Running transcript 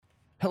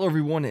Hello,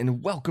 everyone,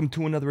 and welcome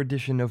to another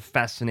edition of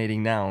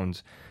Fascinating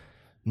Nouns.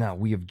 Now,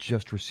 we have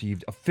just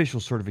received official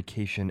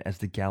certification as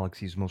the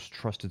galaxy's most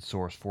trusted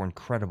source for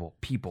incredible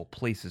people,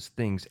 places,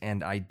 things,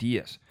 and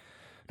ideas.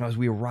 Now, as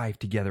we arrive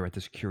together at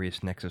this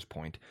curious nexus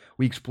point,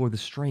 we explore the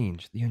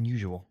strange, the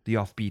unusual, the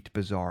offbeat,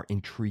 bizarre,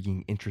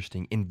 intriguing,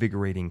 interesting,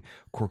 invigorating,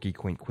 quirky,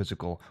 quaint,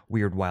 quizzical,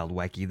 weird, wild,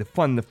 wacky, the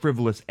fun, the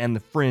frivolous, and the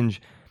fringe,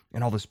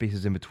 and all the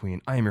spaces in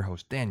between. I am your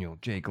host, Daniel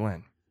J.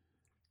 Glenn.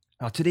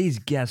 Now, today's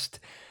guest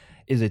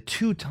is a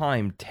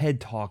two-time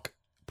TED Talk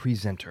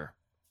presenter,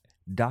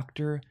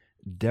 Dr.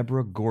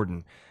 Deborah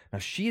Gordon. Now,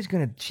 she's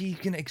gonna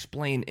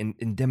explain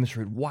and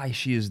demonstrate why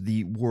she is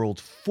the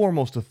world's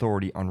foremost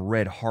authority on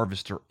red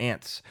harvester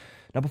ants.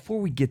 Now, before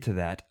we get to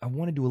that, I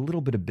want to do a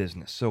little bit of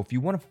business. So if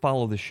you want to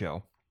follow the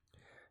show,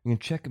 you can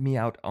check me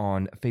out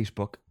on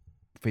Facebook,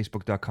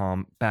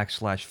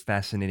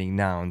 facebook.com/fascinating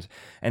nouns.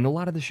 And a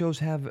lot of the shows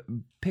have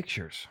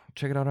pictures.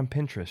 Check it out on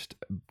Pinterest,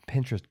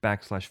 Pinterest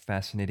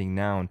 /fascinating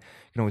noun. You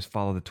can always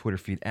follow the Twitter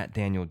feed at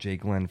Daniel J.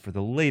 Glenn for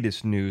the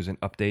latest news and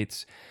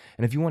updates.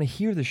 And if you want to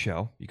hear the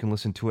show, you can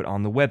listen to it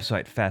on the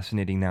website,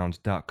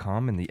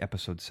 fascinatingnouns.com, in the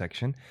episode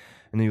section.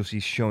 And then you'll see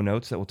show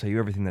notes that will tell you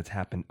everything that's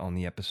happened on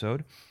the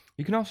episode.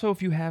 You can also,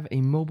 if you have a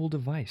mobile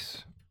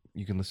device,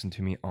 you can listen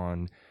to me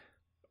on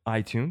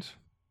iTunes,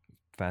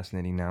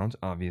 Fascinating Nouns,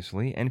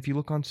 obviously. And if you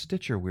look on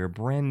Stitcher, we're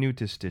brand new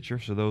to Stitcher,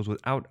 so those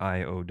without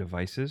I.O.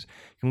 devices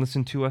can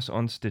listen to us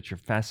on Stitcher.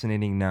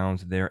 Fascinating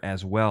Nouns there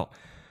as well.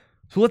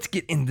 So let's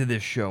get into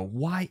this show.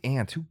 Why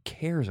ants? Who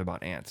cares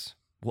about ants?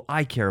 Well,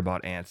 I care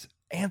about ants.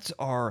 Ants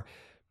are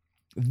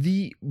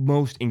the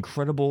most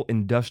incredible,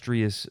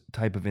 industrious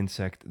type of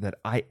insect that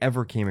I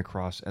ever came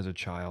across as a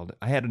child.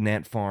 I had an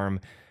ant farm.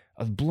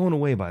 I was blown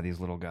away by these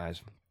little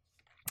guys.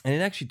 And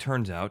it actually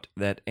turns out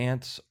that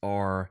ants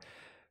are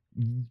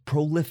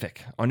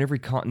prolific on every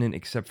continent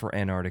except for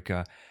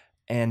Antarctica.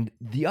 And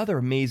the other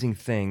amazing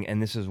thing,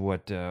 and this is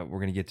what we're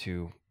going to get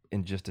to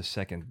in just a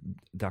second,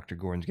 Dr.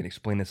 Gordon's going to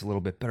explain this a little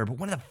bit better, but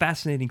one of the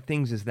fascinating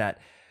things is that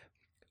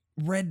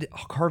red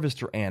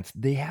harvester ants,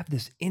 they have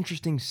this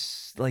interesting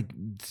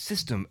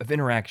system of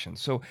interaction.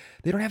 So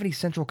they don't have any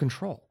central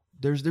control.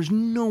 There's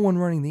no one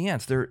running the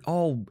ants. They're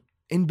all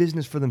in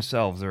business for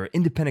themselves. They're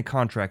independent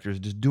contractors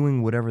just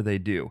doing whatever they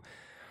do.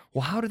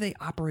 Well, how do they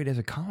operate as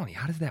a colony?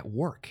 How does that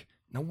work?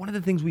 Now, one of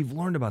the things we've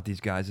learned about these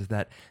guys is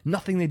that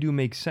nothing they do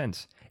makes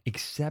sense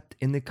except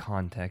in the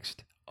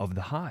context of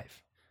the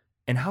hive.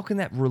 And how can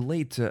that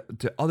relate to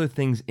other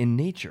things in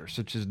nature,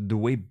 such as the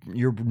way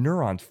your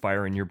neurons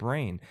fire in your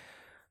brain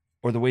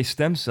or the way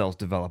stem cells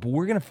develop?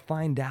 We're going to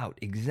find out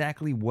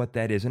exactly what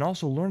that is and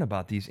also learn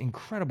about these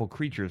incredible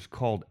creatures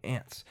called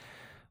ants.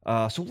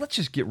 So let's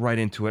just get right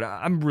into it.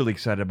 I'm really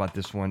excited about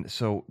this one.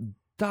 So,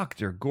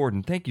 Dr.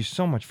 Gordon, thank you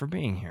so much for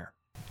being here.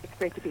 It's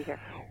great to be here.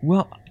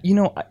 Well,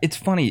 it's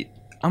funny.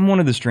 I'm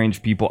one of the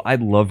strange people. I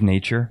love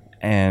nature,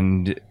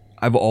 and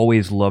I've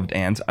always loved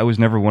ants. I was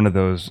never one of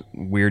those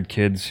weird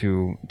kids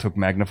who took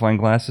magnifying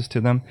glasses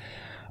to them.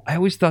 I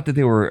always thought that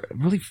they were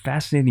really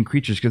fascinating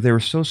creatures because they were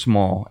so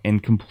small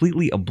and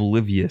completely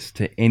oblivious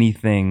to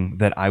anything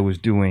that I was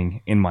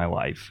doing in my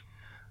life.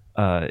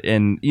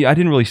 And I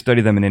didn't really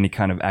study them in any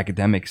kind of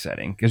academic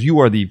setting because you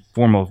are the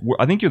foremost.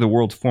 I think you're the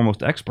world's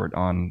foremost expert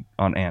on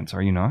ants.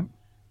 Are you not?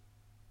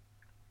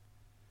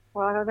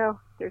 Well, I don't know.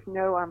 There's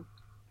no,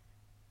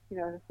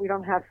 we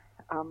don't have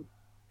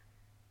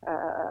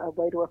a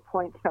way to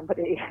appoint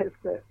somebody as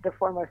the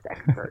foremost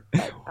expert.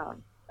 But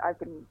I've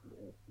been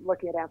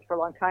looking at ants for a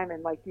long time,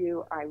 and like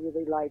you, I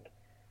really like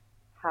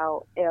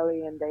how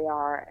alien they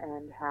are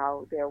and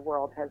how their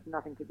world has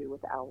nothing to do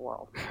with our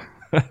world.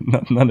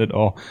 None at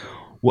all.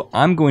 Well,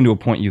 I'm going to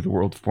appoint you the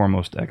world's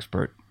foremost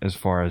expert as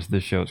far as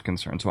this show is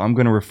concerned. So I'm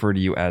going to refer to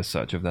you as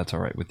such, if that's all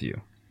right with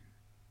you.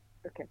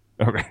 Okay.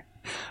 Okay.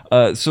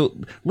 So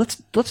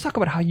let's talk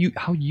about how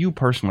you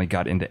personally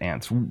got into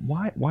ants.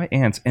 Why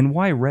ants, and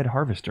why red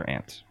harvester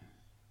ants?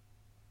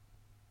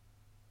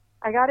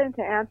 I got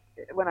into ants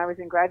when I was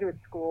in graduate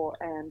school,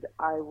 and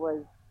I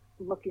was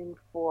looking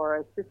for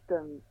a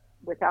system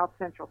without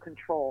central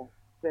control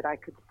that I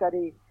could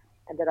study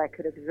and that I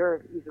could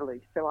observe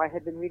easily. So I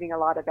had been reading a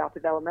lot about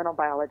developmental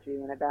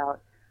biology and about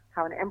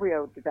how an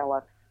embryo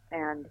develops,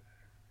 and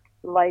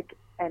like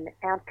an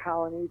ant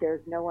colony,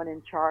 there's no one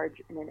in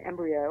charge in an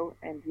embryo,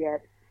 and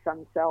yet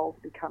some cells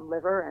become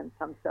liver and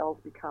some cells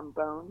become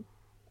bone,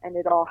 and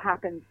it all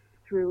happens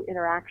through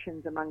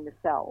interactions among the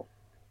cells.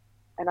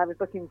 And I was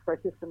looking for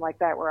a system like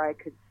that where I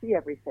could see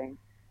everything,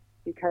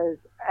 because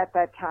at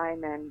that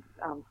time, and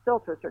still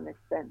to a certain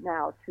extent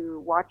now, to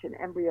watch an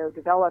embryo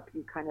develop,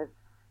 you kind of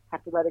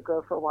have to let it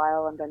grow for a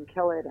while and then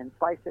kill it and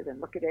slice it and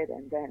look at it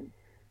and then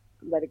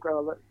let it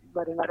grow,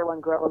 let another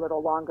one grow a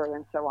little longer,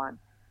 and so on.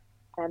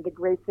 And the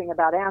great thing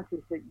about ants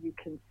is that you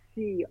can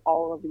see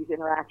all of these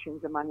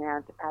interactions among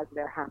ants as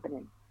they're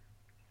happening.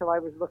 So I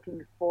was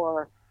looking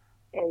for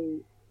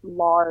a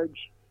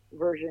large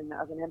version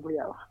of an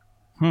embryo.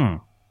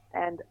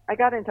 And I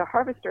got into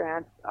harvester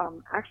ants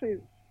actually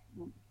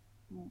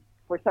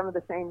for some of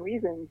the same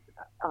reasons,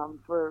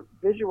 for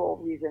visual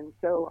reasons.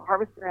 So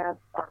harvester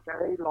ants are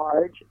very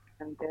large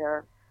and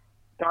they're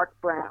dark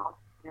brown,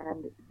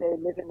 and they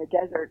live in the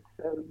desert,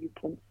 so you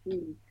can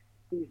see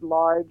these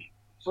large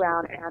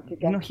brown ants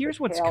against here's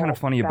the what's pale kind of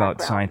funny about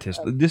background scientists.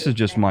 of This the is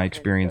just my sand, and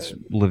experience so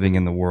living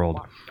in the you world.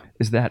 watch them.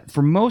 Is that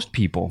for most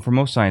people, for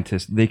most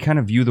scientists, they kind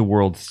of view the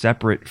world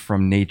separate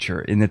from nature,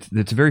 and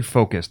it's very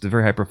focused, it's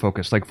very hyper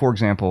focused. Like for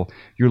example,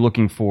 you're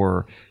looking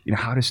for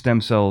how do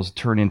stem cells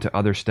turn into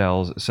other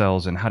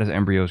cells, and how does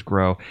embryos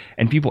grow,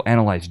 and people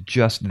analyze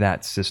just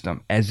that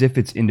system as if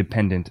it's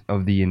independent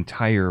of the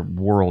entire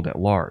world at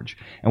large.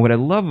 And what I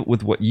love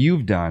with what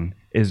you've done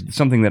is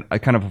something that I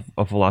kind of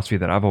a philosophy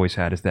that I've always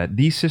had is that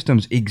these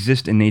systems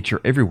exist in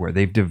nature everywhere.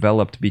 They've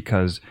developed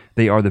because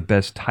they are the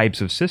best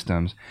types of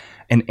systems.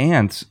 And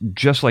ants,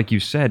 just like you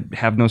said,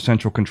 have no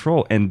central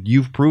control. And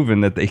you've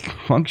proven that they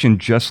function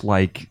just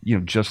like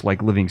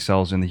living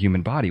cells in the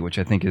human body, which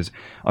I think is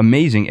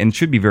amazing and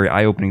should be very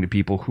eye-opening to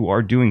people who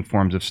are doing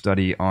forms of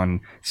study on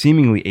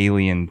seemingly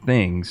alien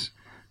things,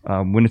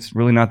 when it's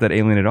really not that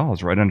alien at all.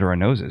 It's right under our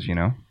noses,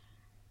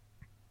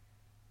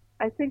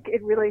 I think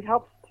it really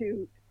helps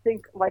to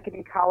think like an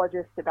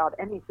ecologist about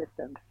any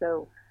system.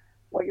 So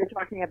what you're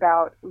talking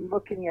about,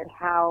 looking at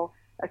how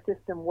a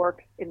system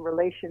works in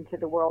relation to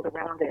the world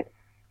around it,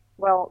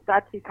 well,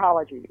 that's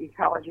ecology.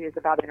 Ecology is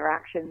about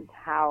interactions,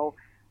 how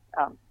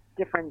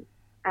different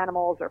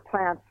animals or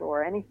plants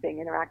or anything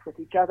interact with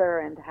each other,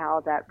 and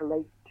how that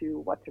relates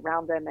to what's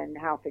around them and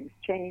how things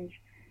change.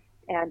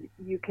 And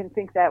you can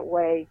think that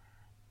way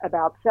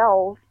about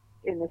cells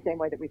in the same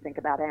way that we think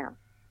about ants.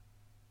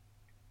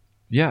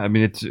 Yeah, I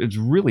mean it's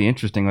really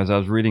interesting. As I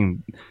was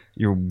reading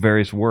your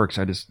various works,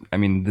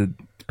 the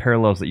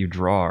parallels that you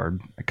draw are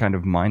kind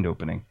of mind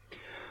opening.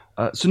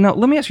 So now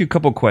let me ask you a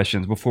couple of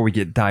questions before we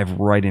dive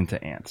right into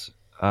ants.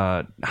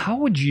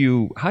 How do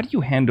you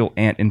handle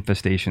ant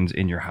infestations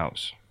in your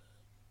house?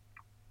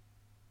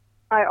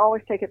 I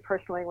always take it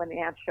personally when the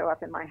ants show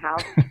up in my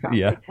house.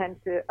 Yeah. They tend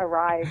to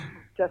arrive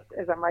just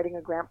as I'm writing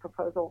a grant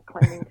proposal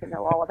claiming to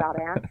know all about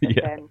ants, and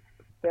Yeah. then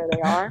there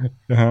they are.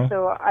 Uh-huh.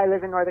 So I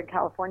live in Northern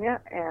California,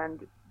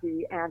 and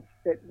the ants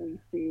that we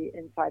see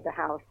inside the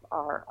house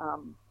are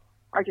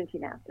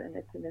Argentine ants, and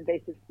it's an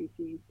invasive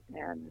species,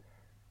 and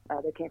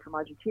they came from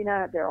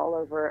Argentina. They're all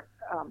over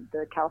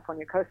the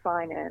California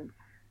coastline and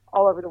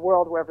all over the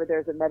world wherever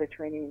there's a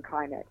Mediterranean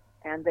climate.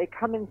 And they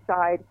come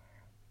inside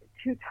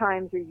 2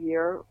 times a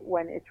year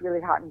when it's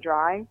really hot and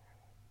dry,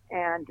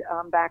 and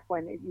back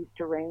when it used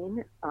to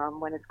rain,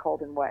 when it's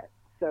cold and wet.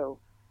 So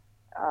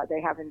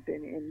they haven't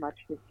been in much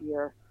this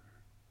year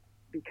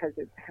because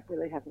it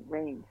really hasn't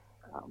rained,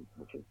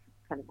 which is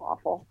kind of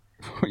awful.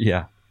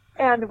 Yeah.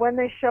 And when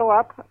they show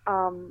up,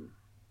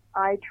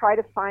 I try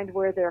to find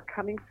where they're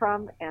coming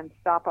from and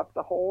stop up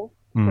the holes.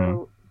 Mm-hmm.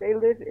 So they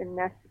live in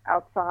nests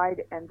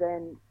outside, and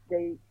then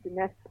the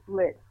nests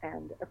split,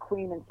 and a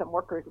queen and some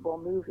workers will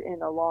move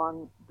in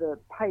along the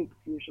pipes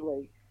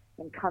usually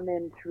and come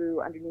in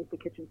through underneath the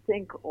kitchen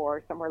sink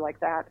or somewhere like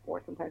that,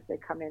 or sometimes they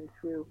come in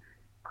through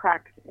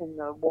cracks in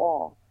the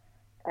wall.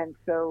 And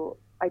so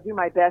I do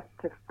my best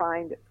to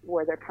find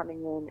where they're coming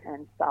in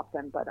and stop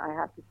them, but I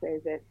have to say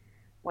that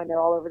when they're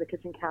all over the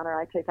kitchen counter,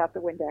 I take out the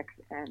Windex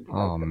and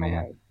wipe them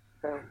away.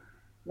 So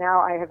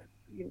now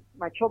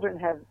my children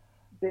have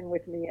been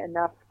with me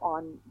enough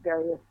on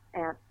various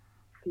ant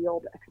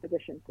field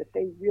expeditions that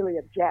they really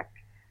object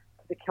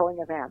to the killing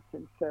of ants.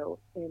 And so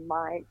in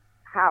my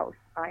house,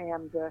 I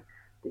am the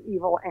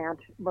evil ant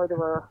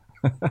murderer.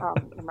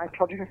 And my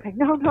children are saying,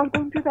 no,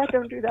 don't do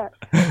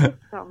that.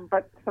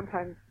 But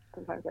sometimes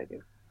I do.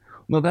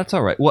 No, that's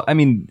all right. Well, I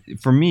mean,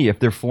 for me, if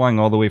they're flying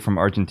all the way from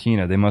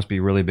Argentina, they must be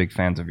really big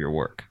fans of your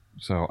work.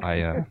 So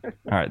all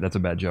right, that's a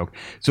bad joke.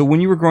 So when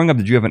you were growing up,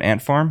 did you have an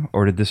ant farm,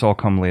 or did this all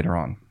come later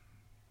on?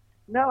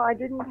 No, I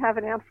didn't have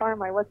an ant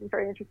farm. I wasn't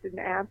very interested in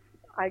ants.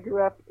 I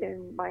grew up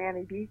in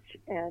Miami Beach,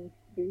 and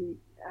the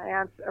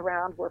ants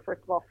around were,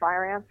 first of all,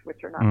 fire ants,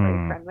 which are not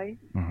very friendly.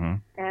 Mm-hmm.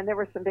 And there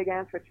were some big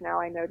ants, which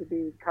now I know to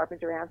be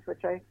carpenter ants,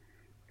 which I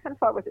kind of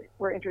thought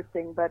were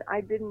interesting, but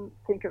I didn't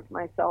think of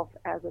myself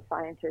as a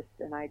scientist,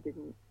 and I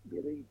didn't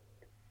really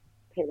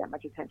pay that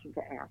much attention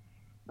to ants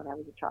when I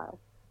was a child.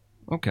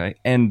 Okay.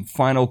 And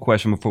final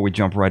question before we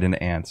jump right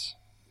into ants.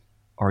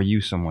 Are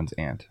you someone's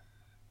aunt?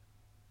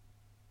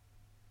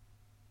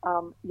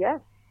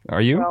 Yes.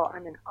 Are you? Well,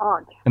 I'm an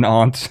aunt. An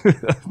aunt? I'm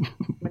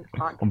an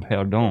aunt. Oh,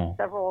 pardon.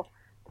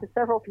 To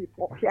several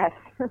people, yes.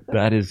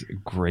 That is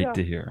great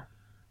to hear.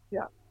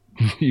 Yeah.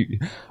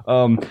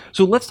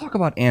 So let's talk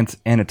about ants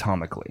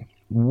anatomically.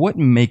 What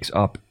makes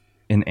up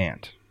an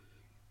ant,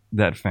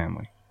 that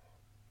family?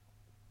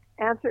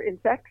 Ants are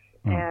insects,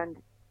 and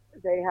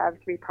they have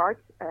 3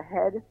 parts: a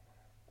head,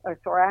 a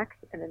thorax,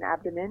 and an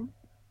abdomen.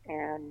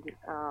 And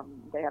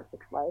they have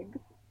 6 legs,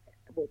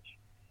 which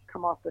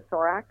come off the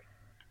thorax.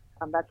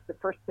 That's the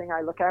first thing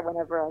I look at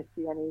whenever I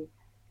see any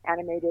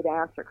animated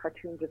ants or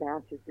cartoons of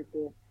ants, is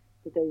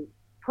did they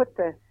put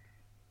the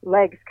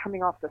legs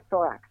coming off the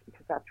thorax,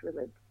 because that's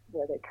really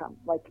where they come.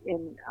 Like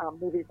in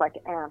movies like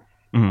Ants,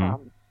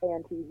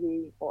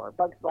 ANTV, or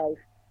Bug's Life,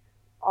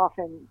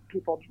 often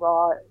people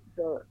draw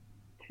the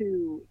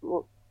two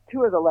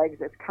two of the legs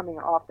that's coming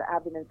off the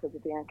abdomen so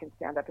that the ant can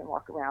stand up and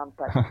walk around,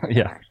 but they don't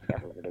Yeah. actually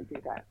ever really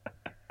do that.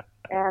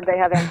 And they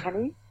have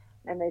antennae,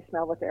 and they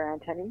smell with their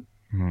antennae.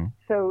 Hmm.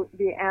 So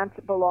the ants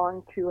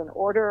belong to an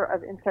order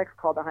of insects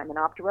called the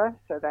Hymenoptera.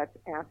 So that's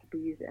ants,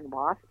 bees, and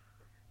wasps.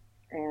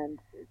 And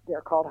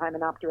they're called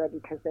Hymenoptera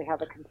because they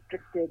have a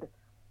constricted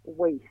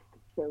waist.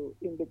 So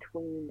in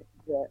between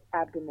the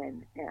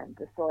abdomen and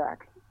the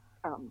thorax,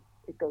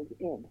 it goes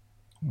in.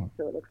 Oh.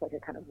 So it looks like a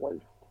kind of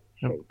waist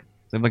Yep. shape.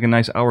 They have like a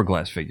nice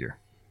hourglass figure.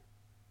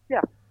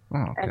 Yeah.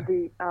 Oh,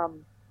 okay.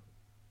 And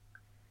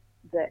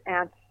the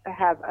ants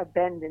have a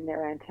bend in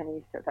their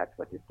antennae, so that's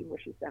what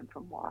distinguishes them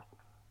from wasps.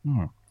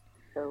 Hmm.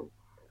 So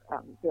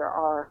there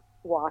are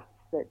wasps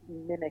that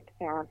mimic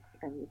ants,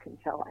 and you can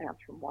tell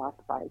ants from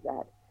wasps by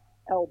that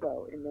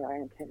elbow in their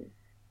antennae.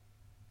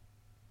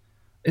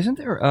 Isn't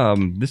there,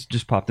 this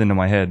just popped into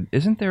my head,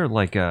 isn't there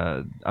like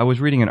I was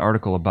reading an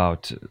article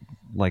about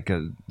like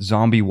a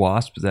zombie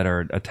wasps that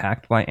are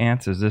attacked by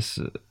ants. Is this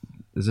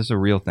a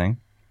real thing?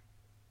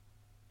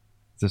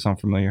 Does this sound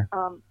familiar?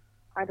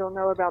 I don't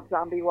know about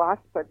zombie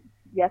wasps, but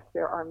yes,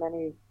 there are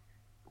many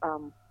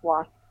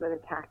wasps that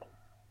attack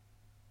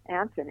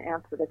ants and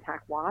ants that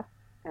attack wasps.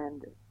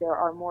 And there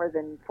are more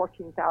than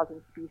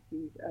 14,000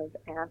 species of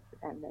ants,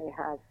 and they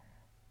have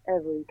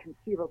every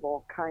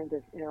conceivable kind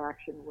of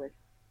interaction with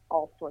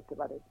all sorts of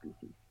other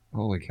species.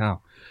 Holy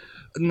cow.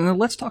 Now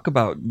let's talk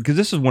about, because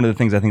this is one of the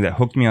things I think that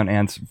hooked me on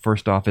ants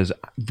first off, is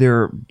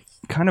their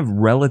kind of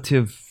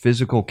relative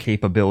physical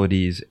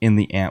capabilities in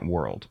the ant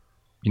world.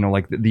 You know,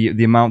 like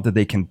the amount that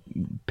they can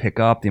pick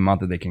up, the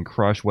amount that they can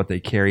crush, what they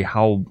carry,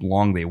 how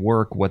long they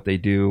work, what they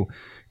do.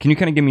 Can you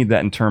kind of give me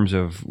that in terms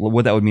of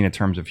what that would mean in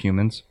terms of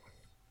humans?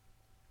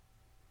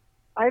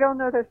 I don't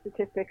know the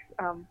statistics.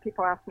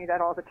 People ask me that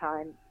all the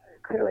time.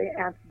 Clearly,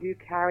 ants do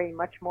carry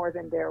much more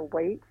than their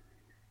weight,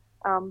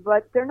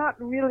 but they're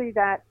not really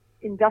that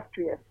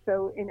industrious.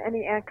 So in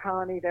any ant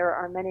colony, there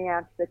are many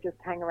ants that just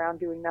hang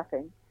around doing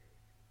nothing,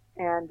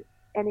 and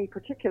any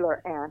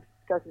particular ant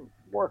doesn't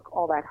work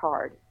all that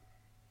hard.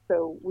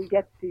 So we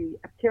get the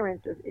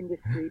appearance of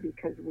industry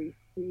because we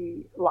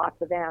see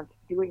lots of ants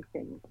doing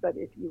things. But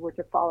if you were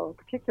to follow a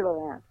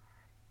particular ant,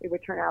 it would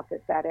turn out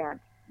that that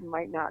ant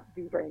might not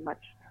do very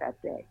much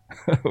that day.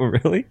 Oh,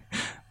 really?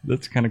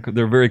 That's kind of,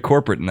 they're very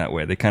corporate in that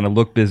way. They kind of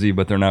look busy,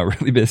 but they're not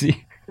really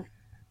busy.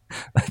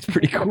 That's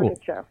pretty cool.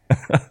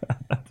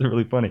 That's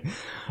really funny.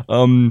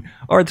 All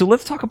right, so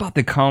let's talk about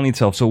the colony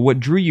itself. So what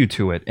drew you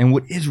to it, and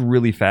what is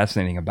really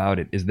fascinating about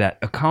it, is that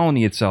a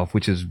colony itself,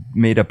 which is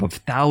made up of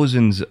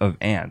thousands of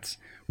ants,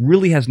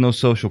 really has no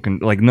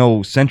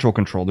no central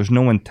control. There's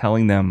no one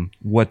telling them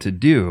what to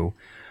do.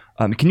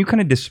 Can you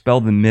kind of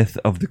dispel the myth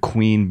of the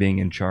queen being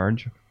in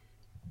charge?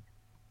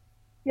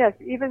 Yes,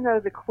 even though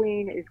the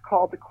queen is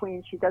called the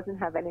queen, she doesn't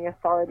have any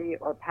authority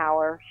or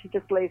power. She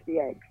just lays the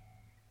eggs.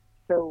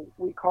 So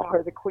we call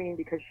her the queen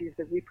because she's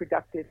the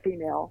reproductive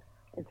female.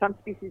 In some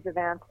species of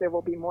ants, there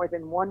will be more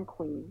than one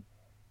queen,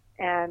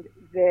 and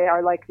they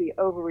are like the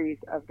ovaries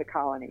of the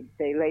colony.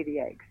 They lay the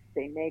eggs.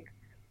 They make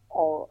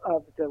all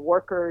of the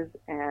workers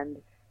and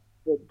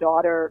the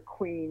daughter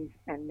queens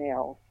and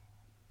males.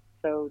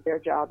 So their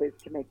job is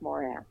to make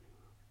more ants.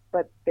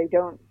 But they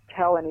don't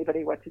tell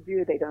anybody what to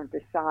do. They don't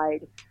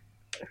decide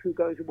who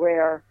goes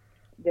where.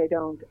 They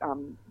don't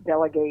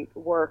delegate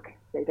work.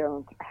 They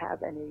don't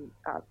have any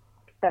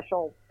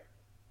special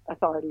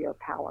authority or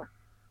power.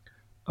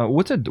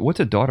 What's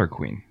a daughter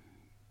queen?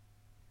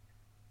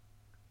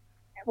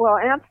 Well,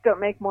 ants don't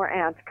make more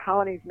ants.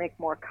 Colonies make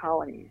more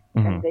colonies,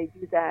 Mm-hmm. and they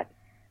do that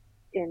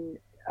in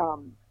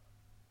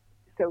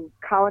so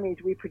colonies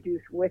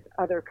reproduce with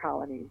other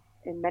colonies.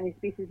 In many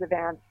species of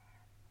ants,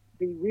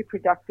 the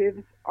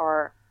reproductives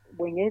are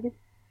winged.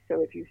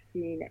 So if you've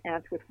seen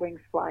ants with wings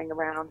flying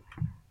around,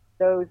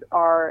 those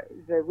are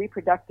the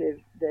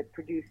reproductives that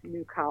produce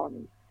new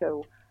colonies.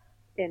 So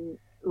in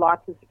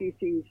lots of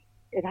species,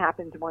 it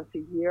happens once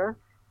a year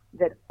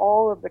that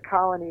all of the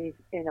colonies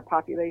in a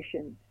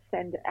population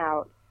send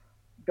out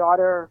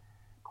daughter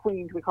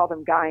queens. We call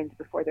them gynes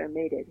before they're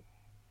mated.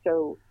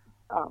 So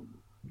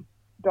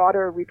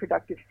daughter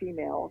reproductive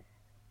females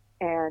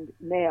and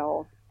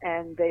males,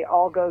 and they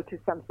all go to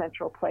some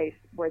central place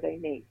where they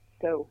mate.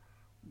 So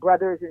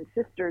brothers and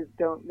sisters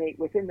don't mate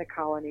within the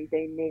colony.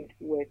 They mate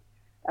with,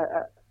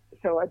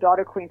 so a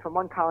daughter queen from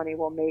one colony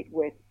will mate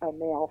with a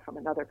male from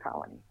another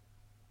colony.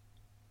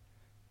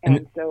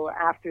 And so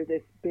after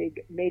this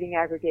big mating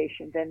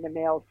aggregation, then the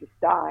males just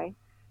die,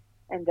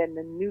 and then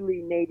the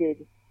newly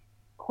mated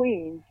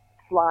queens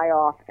fly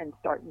off and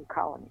start new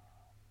colonies.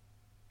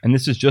 And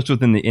this is just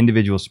within the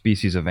individual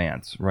species of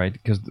ants, right?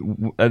 Because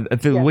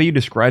the way you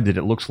described it,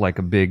 it looks like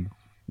a big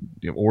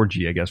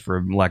orgy, I guess,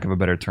 for lack of a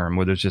better term,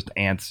 where there's just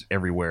ants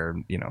everywhere,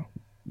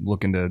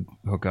 looking to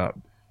hook up.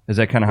 Is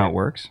that kind of how it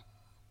works?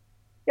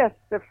 Yes,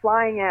 the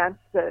flying ants,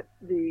 the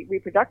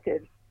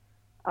reproductives,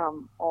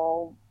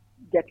 all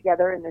get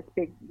together in this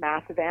big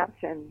mass of ants,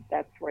 and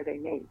that's where they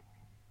mate.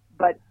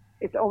 But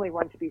it's only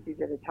one species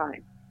at a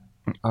time.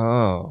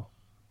 Oh.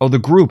 Oh, the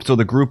group. So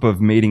the group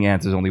of mating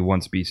ants is only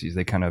one species.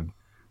 They kind of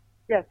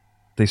Yes.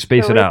 they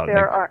space So it if out.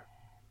 there are,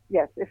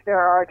 yes, if there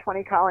are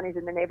 20 colonies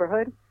in the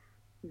neighborhood,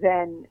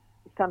 then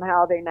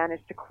somehow they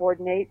manage to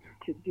coordinate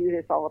to do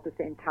this all at the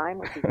same time,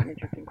 which is an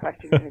interesting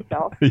question in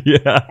itself.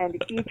 Yeah.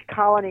 And each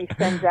colony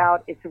sends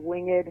out its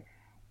winged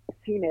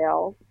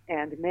females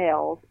and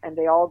males, and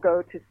they all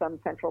go to some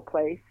central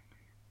place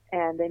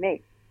and they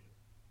mate.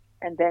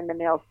 And then the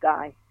males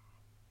die.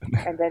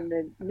 And then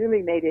the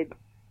newly mated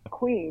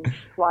queens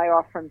fly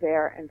off from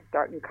there and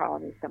start new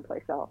colonies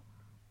someplace else.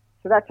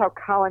 So that's how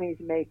colonies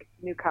make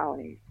new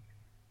colonies.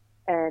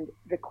 And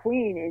the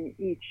queen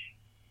in each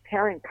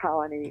parent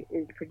colony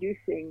is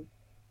producing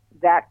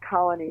that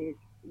colony's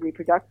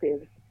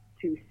reproductives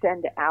to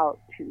send out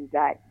to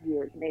that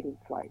year's mating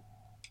flight.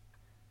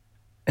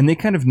 And they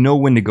kind of know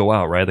when to go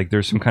out, right? Like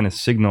there's some kind of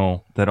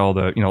signal that all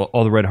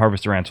the red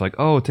harvester ants are like,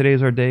 oh,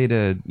 today's our day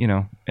to,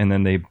 and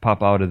then they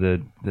pop out of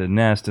the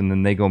nest and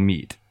then they go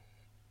meet,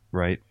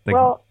 right? Like,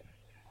 well,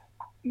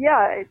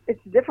 yeah,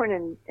 it's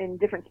different in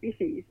different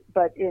species,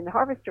 but in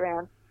harvester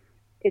ants,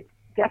 it's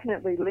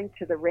definitely linked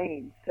to the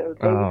rain. So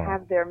they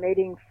have their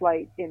mating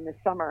flight in the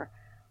summer.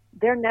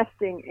 They're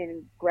nesting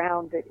in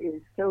ground that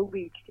is so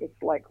leached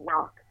it's like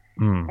rock.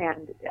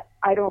 And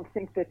I don't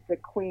think that the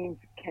queens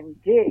can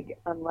dig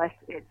unless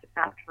it's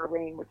after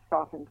rain, which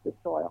softens the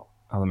soil.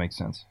 Oh, that makes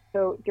sense.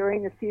 So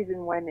during the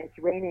season when it's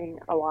raining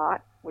a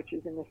lot, which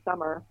is in the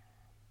summer,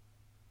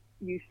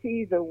 you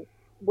see the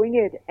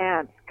winged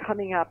ants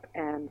coming up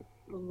and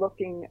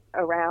looking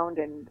around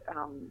and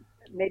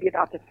maybe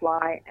about to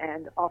fly,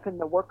 and often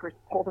the workers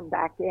pull them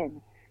back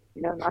in.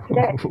 Not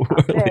today,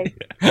 not today.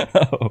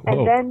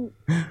 And then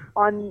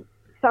on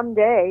some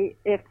day,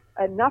 if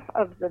enough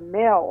of the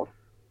males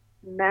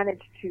manage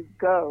to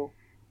go,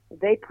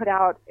 they put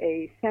out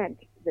a scent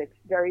that's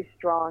very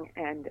strong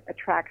and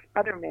attracts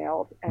other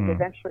males, and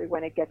eventually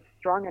when it gets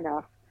strong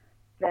enough,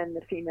 then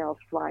the females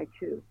fly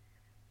too.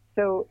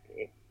 So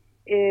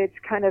it's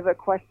kind of a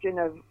question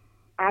of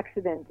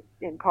accident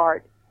in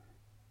part.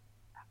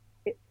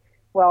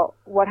 Well,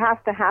 what has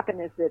to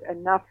happen is that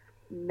enough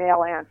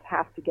male ants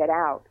have to get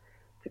out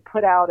to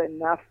put out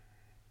enough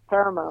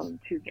pheromone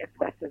to get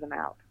the rest of them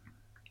out.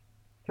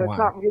 So It's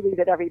not really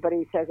that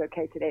everybody says,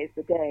 okay, today's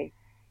the day,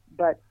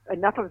 but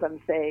enough of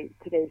them say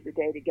today's the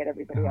day to get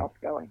everybody else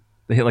going.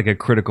 They hit like a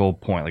critical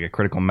point, like a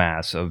critical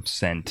mass of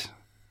scent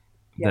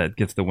that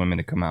gets the women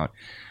to come out.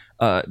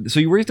 So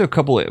you raised a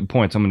couple of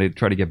points. I'm going to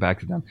try to get back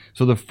to them.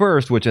 So the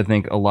first, which I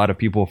think a lot of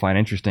people find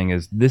interesting,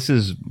 is this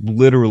is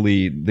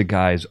literally the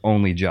guy's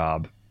only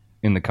job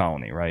in the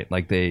colony, right?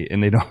 Like they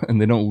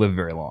don't live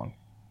very long.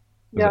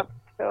 Yep.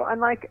 So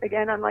unlike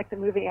the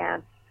movie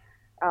ants,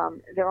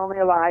 they're only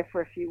alive for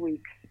a few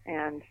weeks,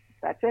 and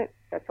that's it.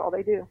 That's all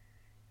they do.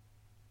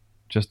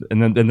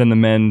 And then the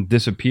men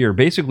disappear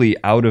basically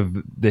out of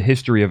the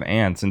history of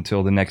ants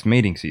until the next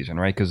mating season,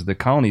 right? Because the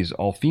colony's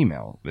all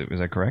female. Is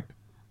that correct?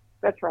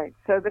 That's right.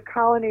 So the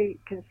colony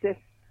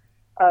consists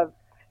of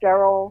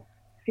sterile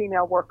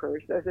female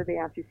workers. Those are the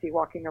ants you see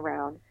walking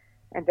around,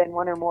 and then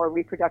one or more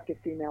reproductive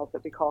females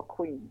that we call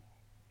queens.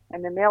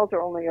 And the males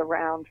are only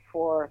around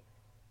for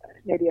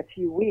maybe a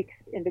few weeks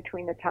in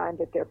between the time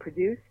that they're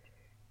produced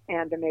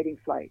and the mating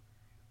flight.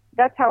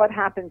 That's how it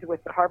happens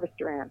with the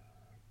harvester ants.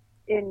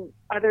 In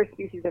other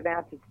species of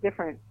ants, it's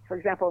different. For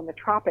example, in the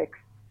tropics,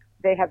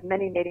 they have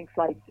many mating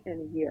flights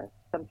in a year.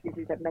 Some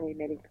species have many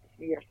mating flights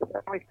in a year. So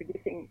they're always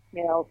producing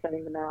males,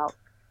 sending them out.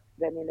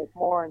 Then they make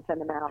more and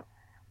send them out.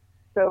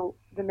 So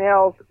the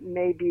males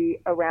may be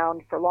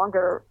around for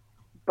longer,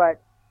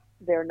 but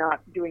they're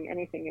not doing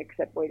anything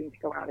except waiting to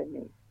go out and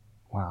mate.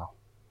 Wow.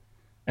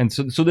 And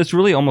so that's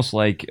really almost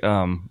like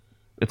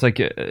it's like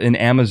an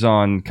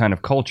Amazon kind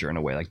of culture in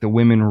a way. Like the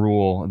women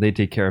rule, they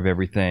take care of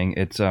everything.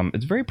 It's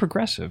very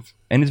progressive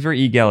and it's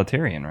very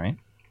egalitarian, right?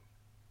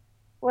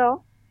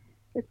 Well,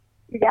 it's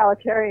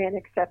egalitarian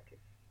except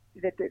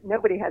that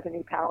nobody has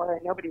any power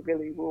and nobody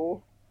really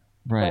rules.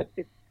 Right.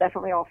 But it's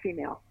definitely all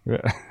female.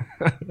 Yeah.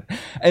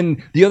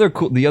 And the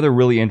other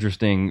really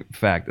interesting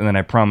fact, and then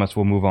I promise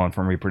we'll move on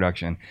from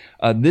reproduction.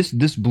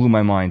 This blew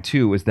my mind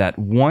too, is that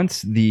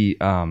once the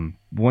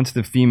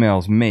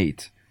females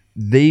mate,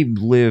 they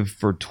live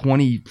for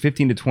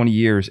 15 to 20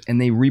 years,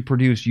 and they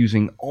reproduce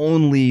using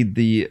only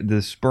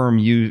the sperm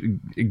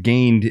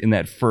gained in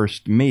that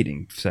first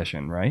mating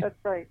session, right?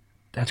 That's right.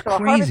 That's so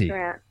crazy.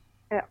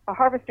 A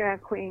harvester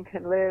ant queen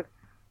can live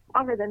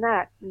longer than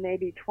that,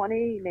 maybe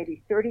 20,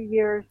 maybe 30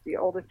 years. The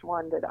oldest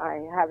one that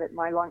I have at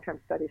my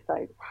long-term study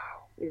site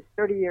is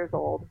 30 years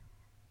old.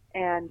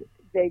 And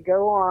they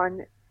go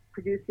on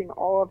producing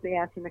all of the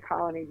ants in the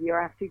colony year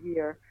after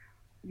year,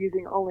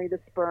 using only the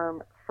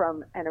sperm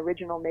from an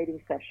original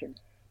mating session,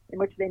 in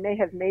which they may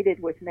have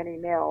mated with many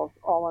males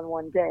all on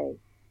one day,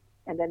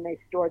 and then they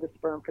store the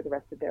sperm for the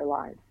rest of their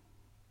lives.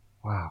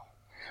 Wow.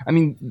 I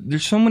mean,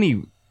 there's so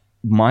many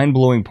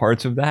mind-blowing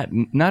parts of that.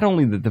 Not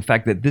only the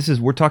fact that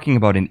we're talking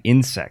about an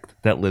insect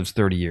that lives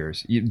 30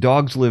 years.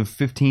 Dogs live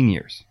 15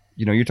 years.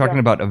 You're talking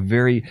about a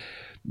very,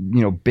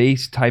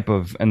 base type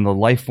of, and the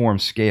life form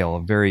scale,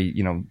 a very,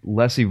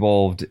 less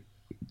evolved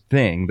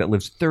thing that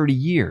lives 30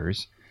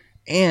 years,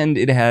 and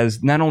it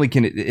has not only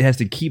can it has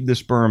to keep the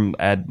sperm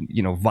at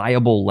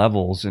viable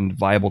levels and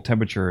viable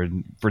temperature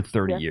for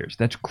 30 Yes. years.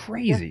 That's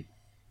crazy.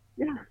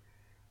 Yeah.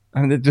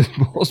 I mean, it just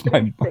blows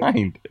my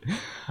mind.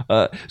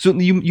 So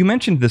you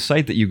mentioned the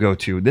site that you go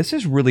to. This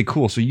is really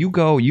cool. So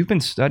you've been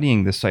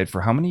studying this site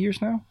for how many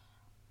years now?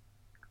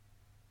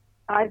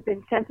 I've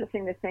been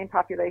censusing the same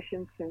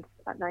population since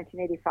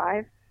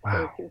 1985, Wow.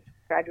 so since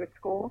graduate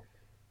school.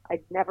 I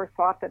never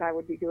thought that I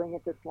would be doing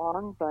it this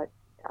long, but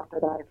now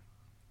that I've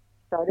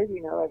started,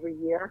 every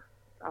year,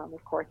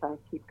 of course, I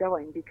keep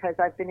going because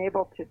I've been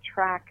able to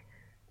track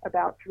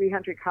about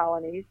 300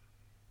 colonies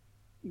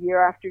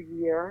year after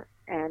year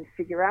and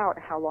figure out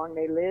how long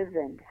they live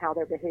and how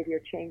their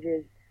behavior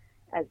changes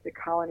as the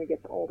colony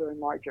gets older and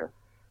larger.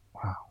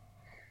 Wow.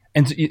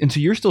 And so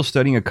you're still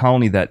studying a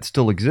colony that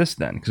still exists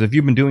then? Because if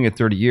you've been doing it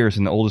 30 years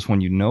and the oldest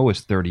one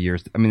is 30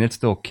 years, I mean, it's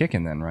still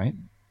kicking then, right?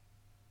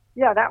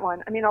 Yeah, that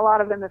one. I mean, a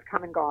lot of them have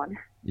come and gone.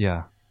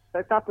 Yeah. So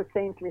it's not the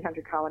same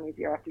 300 colonies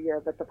year after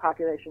year, but the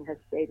population has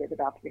stayed at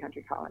about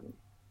 300 colonies.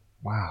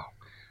 Wow.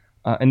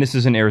 And this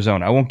is in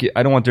Arizona.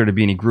 I don't want there to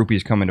be any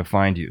groupies coming to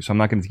find you, so I'm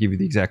not going to give you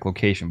the exact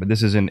location. But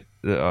this is in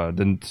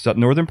the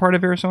northern part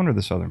of Arizona or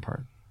the southern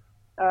part?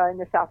 In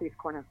the southeast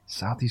corner.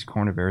 Southeast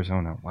corner of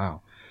Arizona.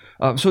 Wow.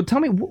 So tell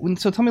me a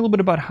little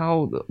bit about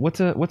what's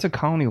a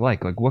colony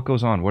like? Like what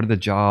goes on? What are the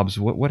jobs?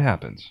 What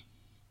happens?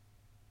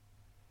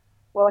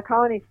 Well, a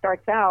colony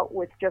starts out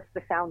with just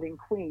the founding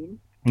queen,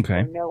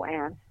 Okay. so no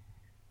ants,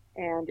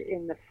 and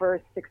in the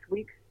first 6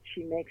 weeks,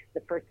 she makes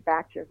the first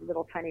batch of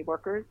little tiny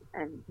workers,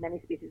 and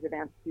many species of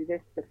ants do this.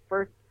 The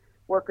first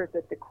workers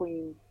that the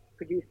queen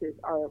produces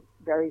are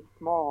very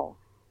small,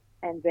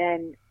 and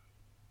then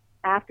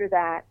after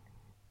that,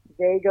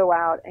 they go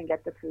out and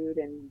get the food,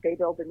 and they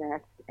build the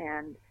nest,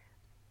 and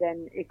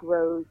then it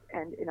grows.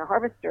 And in a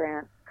harvester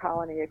ant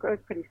colony, it grows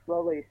pretty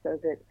slowly, so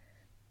that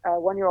a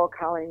 1-year-old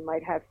colony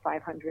might have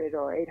 500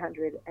 or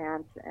 800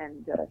 ants,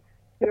 and a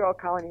 2-year-old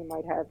colony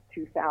might have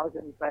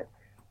 2,000. But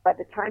by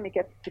the time it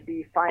gets to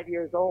be 5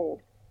 years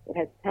old, it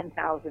has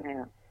 10,000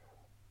 ants,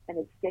 and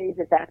it stays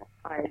at that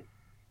size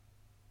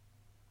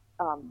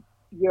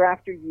year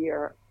after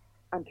year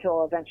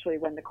until eventually,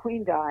 when the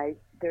queen dies,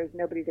 there's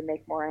nobody to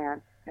make more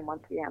ants, and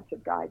once the ants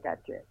have died,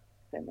 that's it.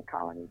 Then the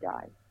colony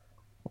dies.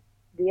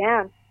 The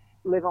ants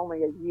live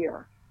only a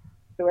year,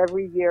 so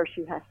every year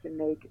she has to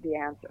make the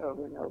ants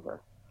over and over.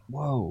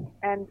 Whoa.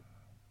 And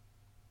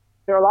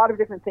there are a lot of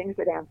different things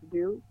that ants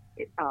do.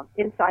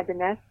 Inside the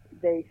nest,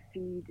 they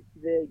feed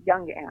the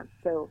young ants.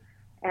 So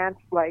ants,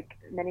 like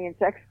many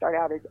insects, start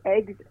out as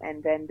eggs,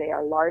 and then they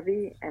are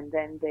larvae, and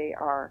then they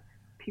are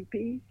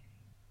pupae.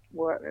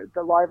 Where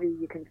the larvae,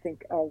 you can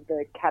think of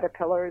the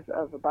caterpillars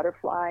of a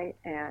butterfly,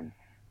 and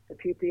the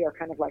pupae are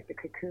kind of like the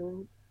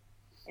cocoons.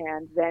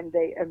 And then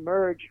they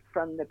emerge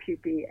from the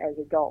pupae as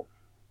adults,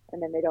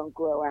 and then they don't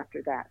grow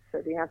after that.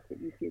 So the ants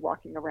that you see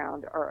walking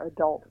around are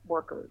adult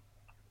workers.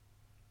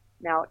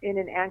 Now, in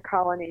an ant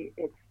colony,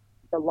 it's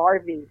the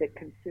larvae that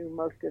consume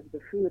most of the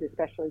food,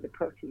 especially the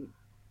protein.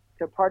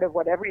 So part of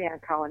what every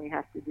ant colony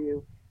has to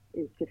do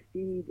is to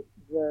feed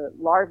the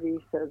larvae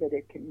so that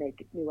it can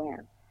make new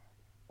ants.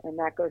 And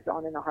that goes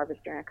on in a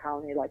harvester ant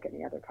colony like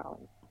any other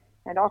colony.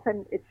 And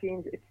often it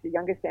seems it's the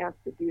youngest ants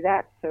that do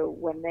that. So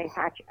when they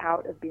hatch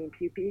out of being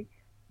pupae,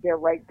 they're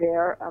right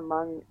there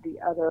among the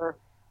other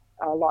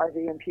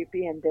larvae and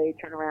pupae, and they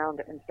turn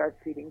around and start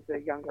feeding the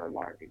younger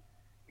larvae,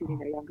 feeding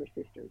their younger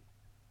sisters.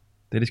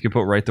 They just get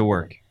put right to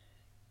work.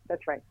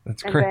 That's right.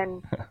 That's and great.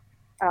 Then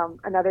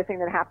another thing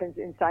that happens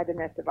inside the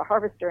nest of a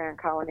harvester ant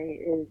colony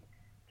is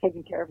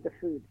taking care of the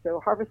food. So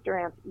harvester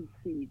ants eat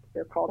seeds.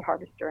 They're called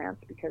harvester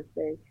ants because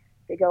they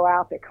go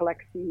out, they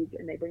collect seeds,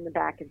 and they bring them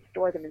back and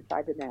store them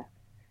inside the nest.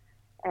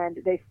 And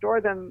they store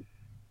them,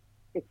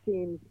 it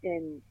seems,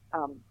 in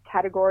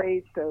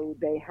categories. So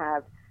they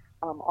have,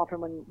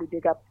 often when we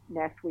dig up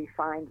nests, we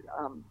find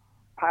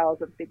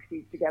piles of big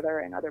seeds together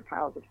and other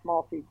piles of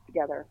small seeds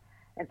together.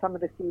 And some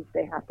of the seeds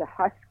they have to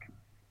husk.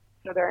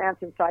 So there are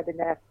ants inside the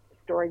nest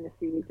storing the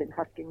seeds and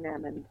husking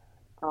them, and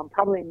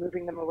probably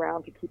moving them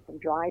around to keep them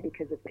dry,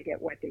 because if they get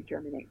wet, they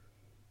germinate.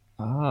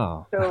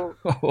 Oh. So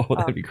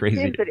That'd be crazy.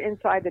 It seems that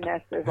inside the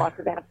nest there's lots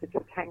of ants that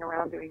just hang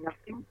around doing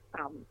nothing.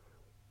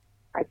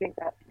 I think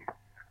that's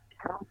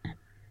count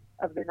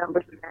of the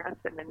numbers of ants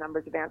and the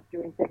numbers of ants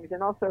doing things,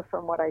 and also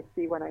from what I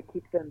see when I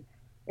keep them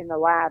in the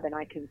lab and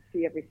I can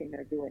see everything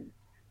they're doing.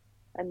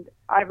 And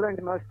I've learned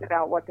the most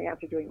about what the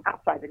ants are doing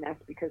outside the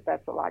nest, because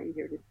that's a lot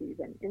easier to see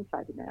than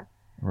inside the nest.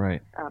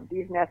 Right.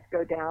 These nests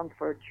go down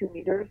for 2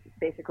 meters,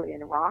 basically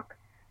in rock,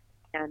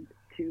 and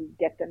to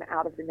get them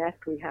out of the nest,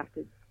 we have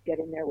to get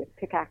in there with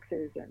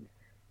pickaxes, and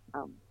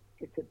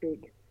it's a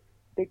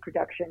big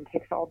production,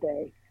 takes all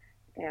day.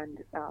 And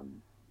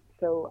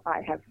so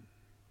I have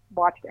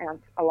watched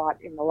ants a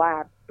lot in the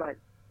lab, but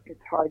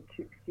it's hard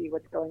to see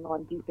what's going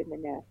on deep in the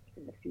nest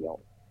in the field.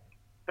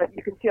 But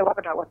you can see a lot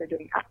about what they're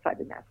doing outside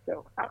the nest.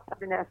 So outside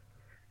the nest,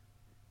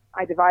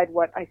 I divide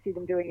what I see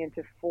them doing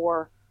into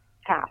 4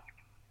 tasks.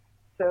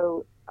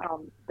 So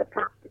the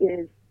first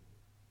is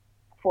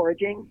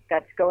foraging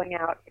that's going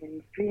out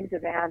in streams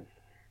of ants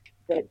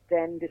that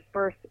then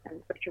disperse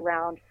and search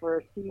around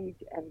for seeds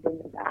and bring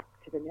them back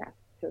to the nest.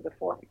 So the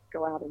foragers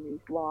go out in these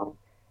long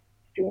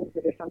streams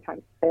that are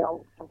sometimes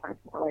sails, sometimes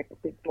more like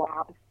big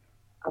blobs.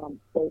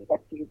 They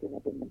get seeds and they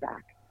bring them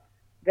back.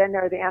 Then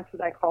there are the ants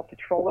that I call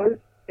patrollers.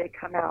 They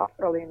come out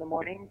early in the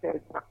morning.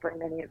 There's not very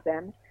many of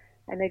them.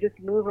 And they just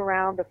move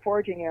around the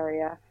foraging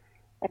area,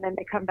 and then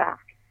they come back.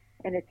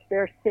 And it's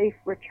their safe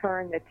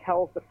return that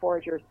tells the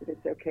foragers that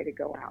it's okay to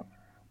go out.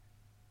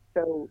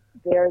 So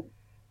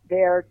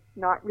they're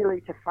not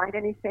really to find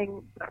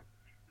anything, but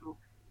to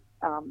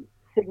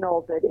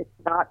signal that it's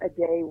not a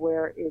day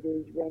where it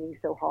is raining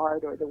so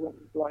hard or the wind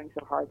is blowing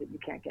so hard that you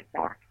can't get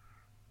back.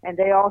 And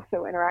they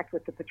also interact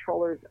with the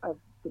patrollers of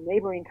the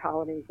neighboring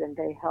colonies, and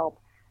they help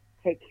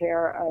take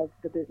care of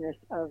the business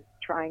of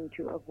trying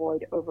to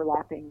avoid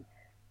overlapping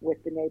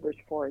with the neighbors'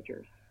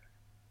 foragers.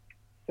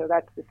 So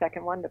that's the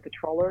second one, the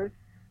patrollers.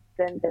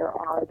 Then there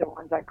are the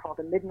ones I call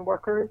the midden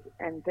workers,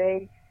 and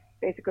they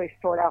basically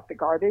sort out the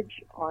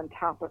garbage on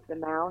top of the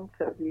mound.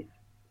 So these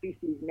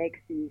species make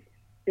these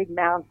big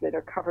mounds that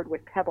are covered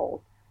with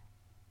pebbles.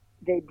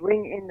 They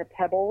bring in the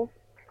pebbles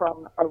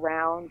from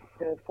around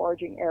the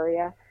foraging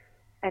area,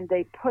 and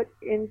they put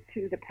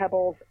into the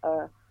pebbles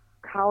a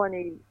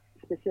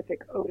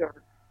colony-specific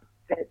odor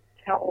that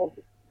tells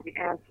the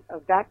ants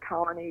of that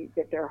colony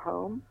that they're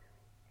home,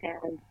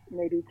 and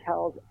maybe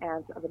tells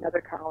ants of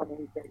another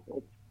colony that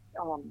it's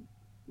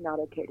not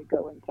okay to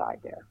go inside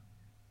there.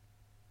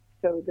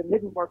 So the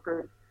midden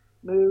workers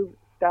move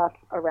stuff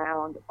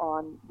around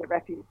on the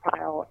refuse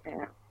pile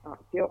and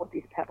deal with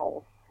these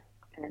pebbles,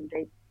 and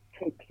they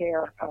take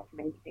care of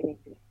maintaining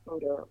this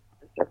odor on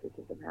the surface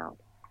of the mound.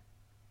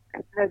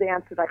 And they're the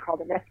ants that I call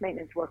the nest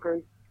maintenance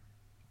workers,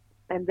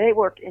 and they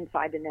work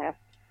inside the nest.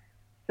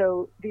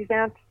 So these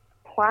ants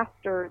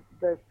plaster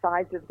the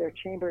sides of their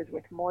chambers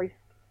with moist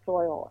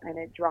soil, and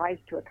it dries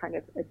to a kind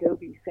of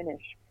adobe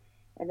finish.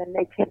 And then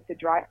they take the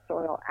dry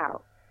soil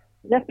out.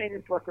 Nest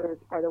maintenance workers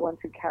are the ones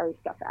who carry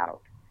stuff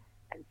out.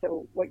 And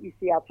so what you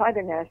see outside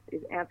the nest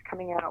is ants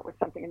coming out with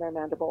something in their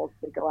mandibles.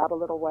 They go out a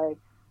little way,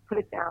 put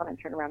it down, and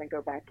turn around and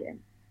go back in.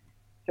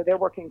 So they're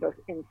working both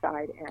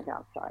inside and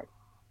outside.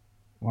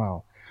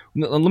 Wow.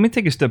 Let me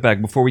take a step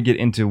back before we get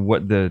into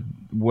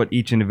what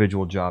each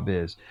individual job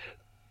is.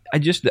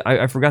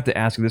 I forgot to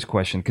ask this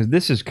question because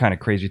this is kind of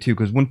crazy too.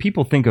 Because when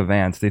people think of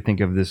ants, they think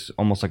of this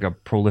almost like a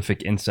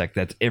prolific insect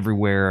that's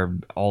everywhere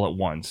all at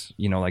once.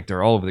 You know, like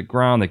they're all over the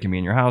ground. They can be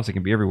in your house. They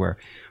can be everywhere.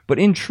 But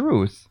in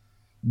truth,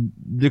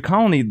 the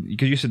colony,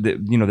 because you said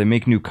that they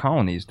make new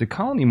colonies, the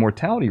colony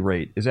mortality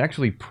rate is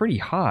actually pretty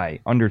high,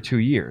 under 2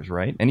 years,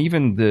 right? And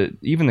even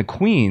the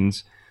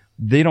queens,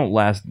 they don't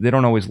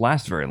always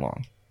last very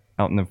long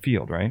out in the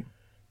field, right?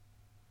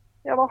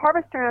 Yeah, well,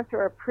 harvester ants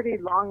are a pretty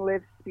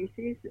long-lived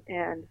species,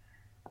 and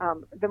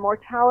the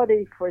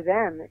mortality for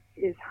them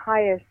is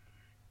highest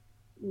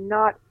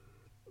not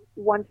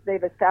once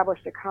they've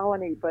established a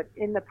colony, but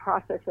in the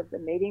process of the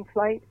mating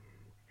flight.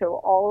 So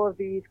all of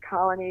these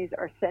colonies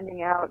are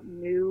sending out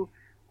new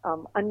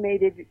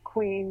unmated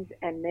queens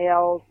and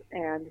males,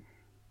 and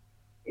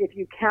if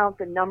you count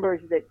the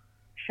numbers that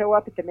show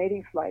up at the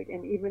mating flight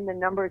and even the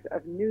numbers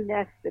of new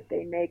nests that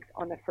they make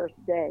on the first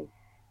day,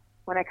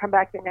 when I come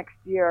back the next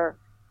year,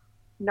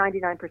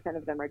 99%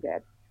 of them are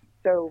dead.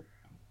 So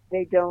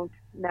they don't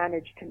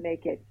manage to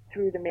make it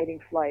through the mating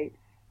flight.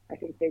 I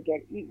think they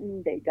get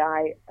eaten, they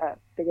die,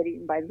 they get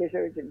eaten by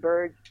lizards and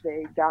birds,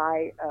 they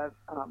die of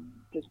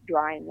just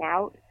drying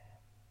out.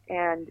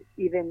 And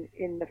even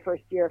in the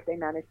first year, if they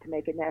manage to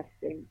make a nest,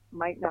 they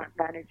might not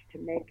manage to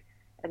make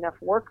enough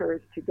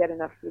workers to get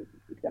enough food to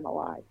keep them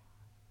alive.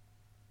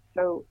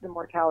 So the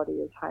mortality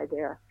is high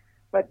there.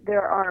 But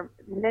there are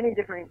many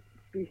different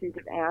species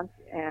of ants,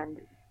 and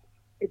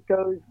it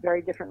goes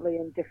very differently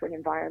in different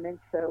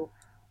environments. So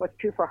what's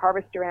true for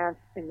harvester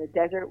ants in the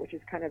desert, which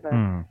is kind of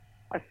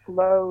a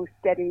slow,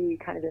 steady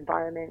kind of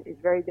environment, is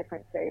very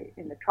different, say,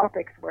 in the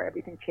tropics where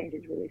everything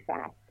changes really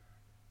fast.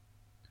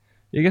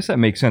 I guess that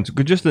makes sense.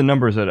 Just the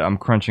numbers that I'm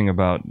crunching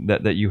about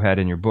that you had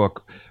in your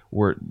book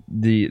were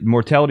the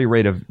mortality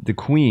rate of the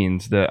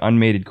queens, the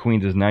unmated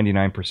queens, is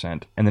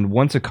 99%. And then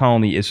once a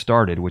colony is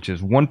started, which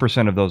is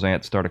 1% of those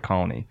ants start a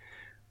colony,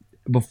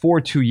 before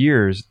 2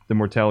 years, the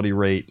mortality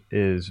rate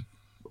is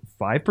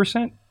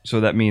 5%. So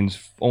that means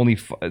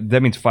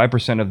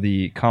 5% of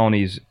the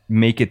colonies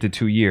make it to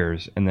 2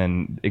 years, and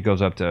then it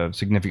goes up to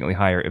significantly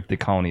higher if the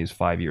colony is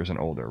 5 years and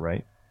older,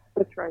 right?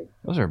 That's right.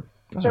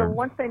 So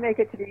once they make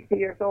it to be 2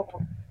 years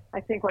old,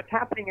 I think what's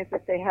happening is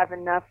that they have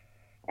enough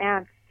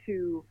ants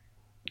to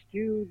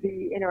do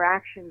the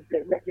interactions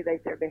that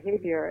regulate their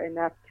behavior,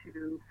 enough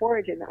to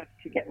forage enough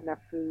to get enough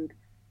food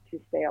to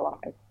stay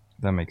alive.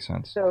 That makes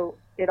sense. So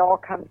it all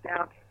comes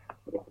down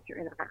to what you're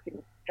interacting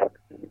with each other,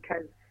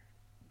 because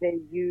they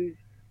use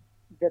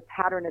the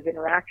pattern of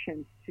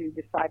interactions to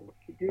decide what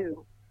to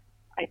do.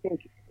 I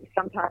think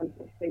sometimes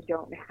if they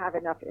don't have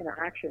enough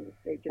interactions,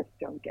 they just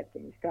don't get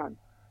things done.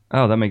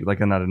 Oh, that makes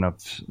not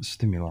enough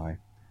stimuli.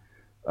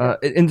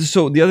 And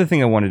so the other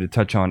thing I wanted to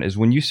touch on is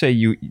when you say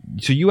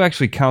you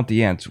actually count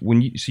the ants.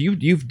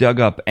 You've dug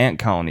up ant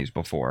colonies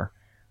before,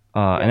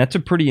 and that's a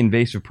pretty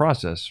invasive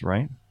process,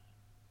 right?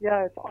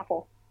 Yeah, it's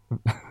awful.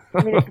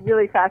 I mean, it's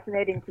really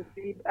fascinating to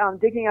see.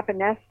 Digging up a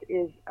nest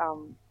is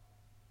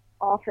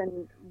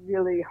often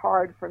really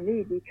hard for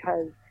me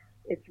because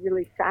it's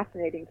really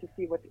fascinating to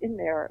see what's in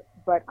there,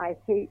 but I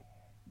hate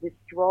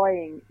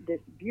destroying this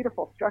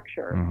beautiful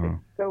structure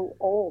that's so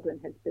old and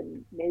has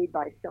been made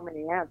by so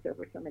many ants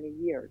over so many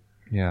years.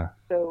 Yeah.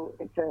 So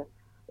it's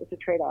a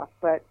trade-off,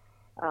 but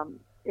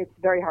it's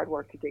very hard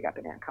work to dig up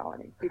an ant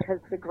colony because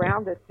the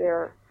ground that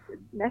they're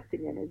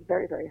nesting in is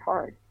very, very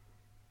hard.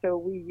 So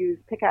we use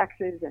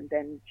pickaxes and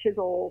then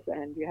chisels,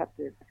 and you have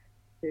to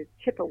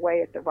chip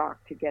away at the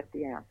rock to get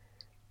the ants.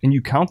 And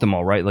you count them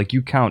all, right? Like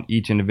you count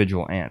each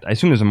individual ant. I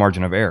assume there's a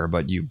margin of error,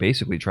 but you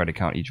basically try to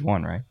count each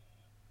one, right?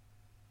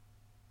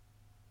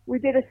 We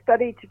did a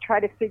study to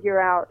try to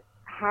figure out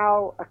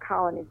how a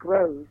colony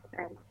grows.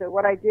 And so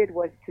what I did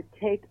was to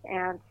take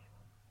ants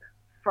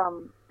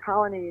from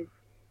colonies.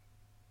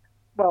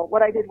 Well,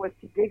 what I did was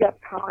to dig up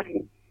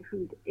colonies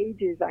whose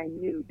ages I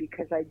knew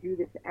because I do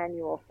this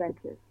annual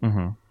census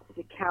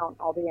to count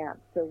all the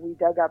ants. So we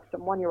dug up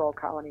some 1-year-old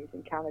colonies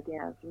and counted the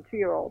ants, and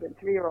 2-year-old, and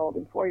 3-year-old,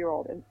 and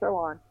 4-year-old, and so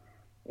on,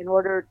 in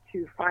order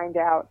to find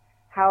out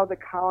how the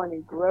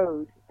colony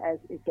grows as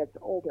it gets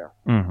older.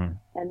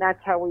 And that's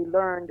how we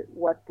learned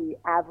what the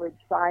average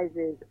size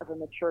is of a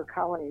mature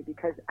colony,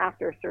 because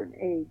after a certain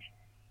age,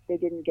 they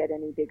didn't get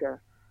any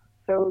bigger.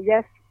 So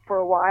yes, for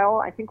a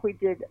while, I think we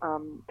did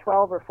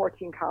 12 or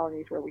 14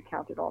 colonies where we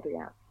counted all the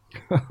ants.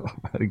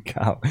 Holy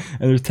cow.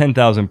 And there's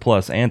 10,000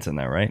 plus ants in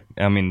there, right?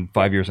 I mean,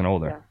 5 years and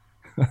older.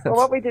 Yeah. Well,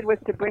 what we did was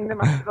to bring them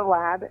up to the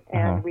lab,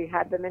 and we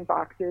had them in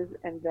boxes,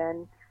 and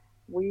then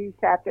we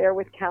sat there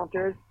with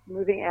counters,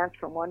 moving ants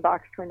from one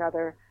box to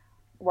another,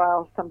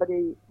 while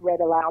somebody read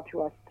aloud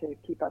to us to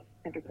keep us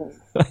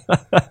entertained.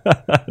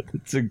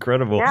 It's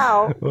incredible.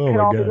 Now, we could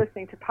all be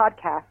listening to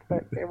podcasts,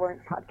 but there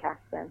weren't podcasts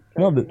then,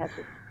 so we had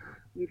to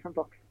read from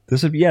books.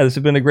 This has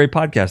been a great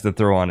podcast to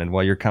throw on and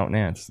while you're counting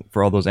ants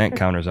for all those ant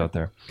counters out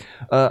there.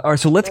 All right,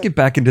 so let's get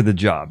back into the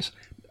jobs.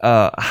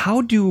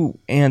 How do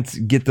ants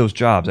get those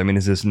jobs? I mean,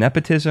 is this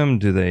nepotism?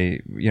 Do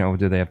they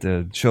have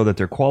to show that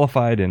they're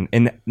qualified?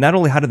 And not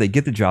only how do they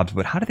get the jobs,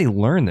 but how do they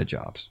learn the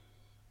jobs?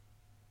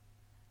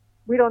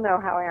 We don't know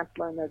how ants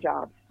learn their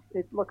jobs.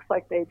 It looks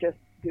like they just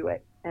do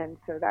it, and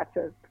so that's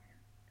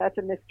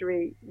a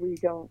mystery. We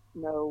don't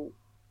know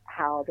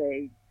how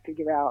they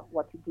figure out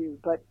what to do,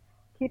 but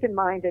keep in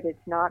mind that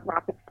it's not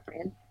rocket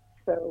science.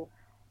 So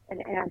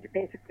an ant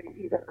basically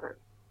either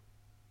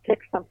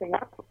picks something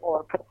up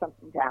or puts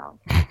something down.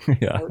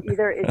 So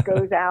either it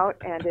goes out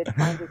and it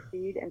finds a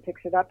seed and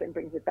picks it up and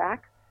brings it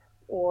back,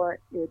 or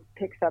it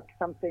picks up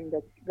something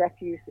that's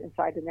refuse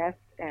inside the nest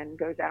and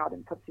goes out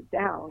and puts it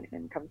down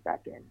and comes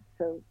back in.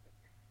 So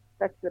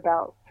that's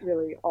about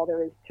really all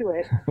there is to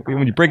it.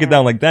 When you break it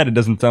down like that, it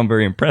doesn't sound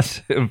very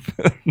impressive.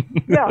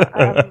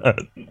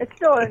 It's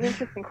still an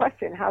interesting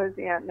question. How does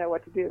the ant know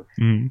what to do?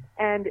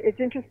 And it's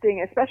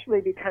interesting,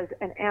 especially because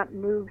an ant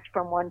moves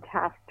from one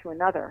task to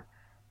another.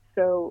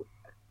 So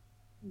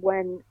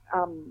when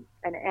an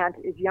ant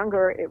is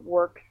younger, it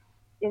works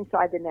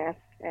inside the nest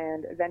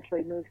and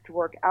eventually moves to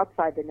work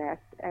outside the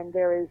nest. And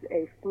there is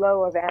a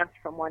flow of ants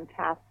from one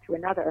task to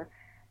another.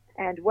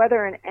 And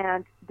whether an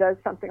ant does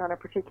something on a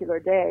particular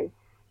day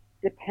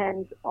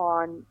depends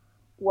on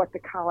what the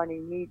colony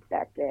needs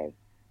that day.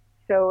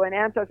 So an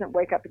ant doesn't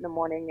wake up in the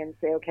morning and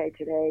say, okay,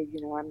 today,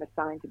 I'm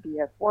assigned to be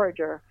a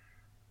forager.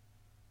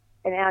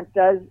 An ant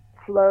does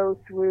flow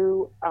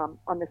through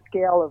on the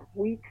scale of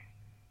weeks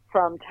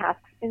from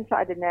tasks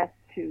inside the nest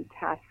to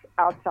tasks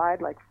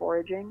outside, like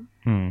foraging.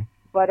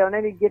 But on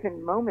any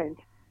given moment,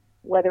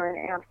 whether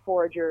a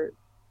forager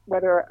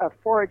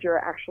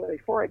actually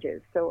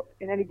forages. So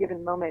in any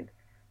given moment,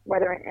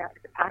 whether an ant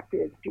is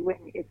active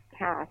doing its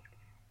task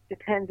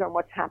depends on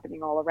what's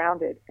happening all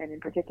around it, and in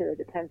particular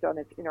depends on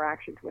its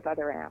interactions with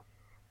other ants.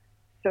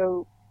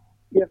 So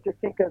you have to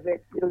think of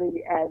it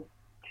really as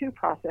two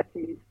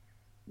processes.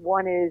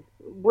 One is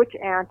which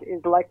ant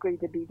is likely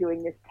to be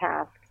doing this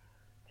task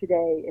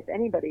today, if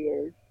anybody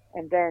is,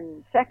 and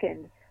then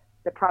second,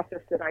 the process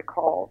that I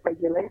call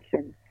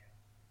regulation.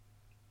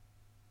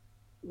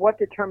 What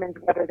determines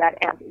whether that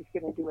ant is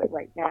going to do it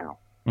right now?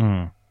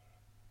 Yeah,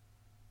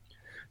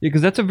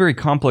 because that's a very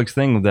complex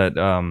thing that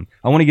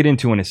I want to get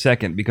into in a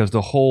second. Because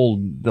the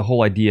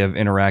whole idea of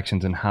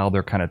interactions and how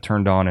they're kind of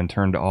turned on and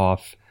turned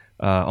off,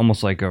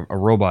 almost like a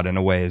robot in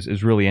a way,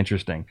 is really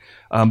interesting.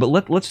 But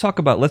let's talk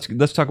about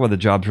the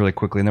jobs really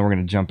quickly, and then we're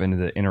going to jump into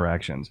the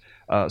interactions.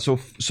 So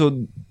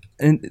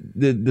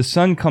the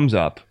sun comes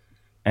up,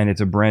 and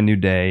it's a brand new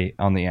day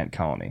on the ant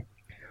colony.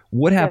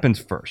 What happens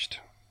first?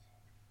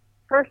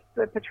 First,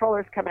 the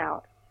patrollers come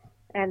out,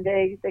 and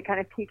they kind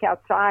of peek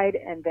outside,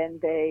 and then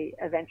they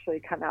eventually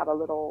come out a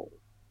little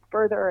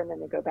further, and then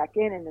they go back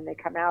in, and then they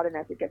come out, and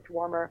as it gets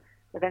warmer,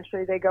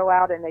 eventually they go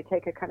out and they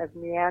take a kind of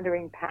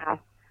meandering path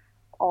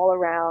all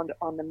around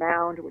on the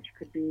mound, which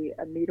could be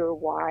a meter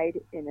wide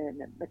in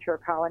a mature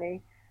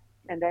colony,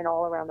 and then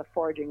all around the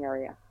foraging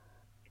area.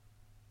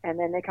 And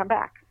then they come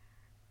back.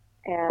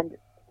 And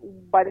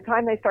by the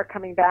time they start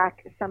coming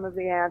back, some of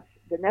the ants,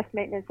 the nest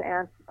maintenance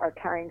ants, are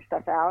carrying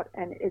stuff out.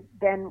 And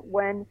then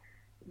when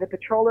the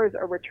patrollers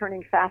are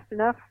returning fast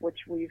enough, which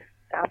we've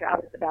found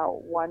out is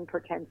about 1 per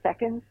 10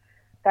 seconds,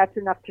 that's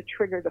enough to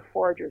trigger the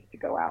foragers to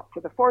go out.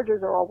 So the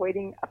foragers are all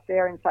waiting up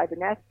there inside the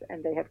nest,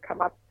 and they have come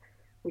up,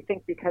 we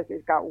think, because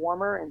it got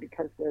warmer and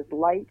because there's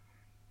light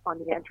on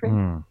the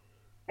entrance.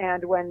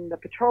 And when the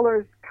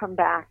patrollers come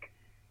back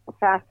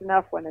fast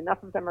enough, when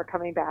enough of them are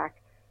coming back,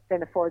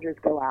 then the foragers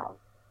go out.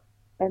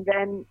 And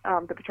then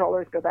the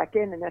patrollers go back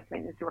in, the nest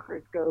maintenance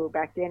workers go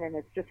back in, and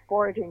it's just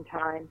foraging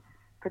time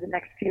for the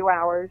next few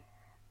hours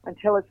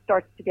until it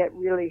starts to get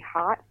really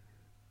hot.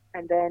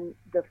 And then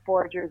the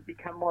foragers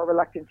become more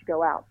reluctant to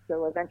go out.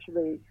 So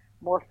eventually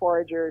more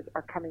foragers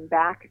are coming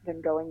back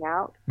than going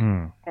out.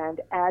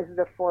 And as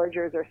the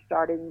foragers are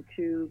starting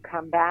to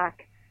come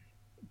back,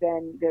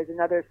 then there's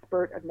another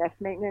spurt of nest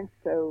maintenance.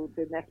 So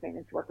the nest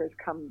maintenance workers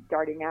come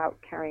darting out,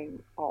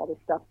 carrying all the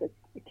stuff that's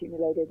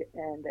accumulated,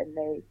 and then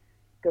they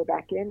go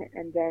back in,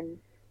 and then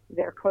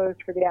they're closed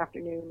for the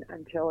afternoon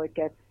until it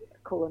gets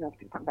cool enough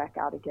to come back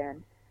out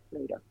again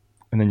later.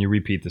 And then you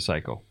repeat the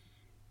cycle.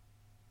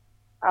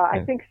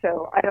 I think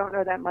so. I don't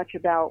know that much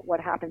about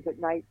what happens at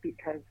night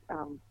because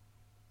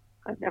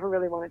I've never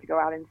really wanted to go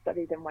out and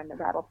study them when the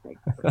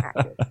rattlesnakes are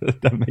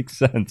active. That makes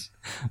sense.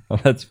 Well,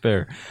 that's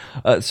fair.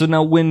 So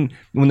now when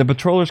the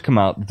patrollers come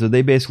out, do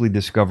they basically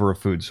discover a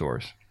food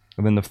source?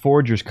 And then the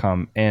foragers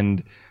come,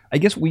 and I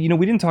guess we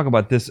didn't talk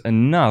about this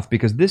enough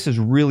because this is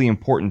really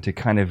important to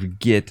kind of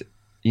get,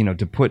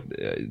 to put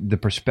the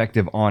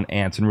perspective on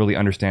ants and really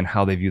understand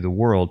how they view the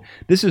world.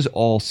 This is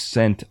all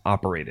scent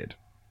operated,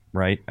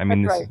 right? I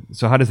mean, That's right.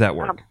 So how does that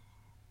work?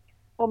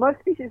 Well,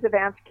 most species of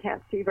ants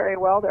can't see very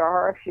well. There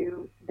are a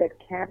few that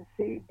can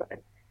see,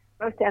 but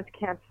most ants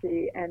can't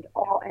see, and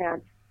all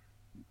ants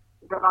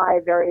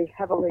rely very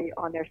heavily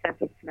on their sense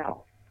of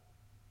smell.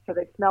 So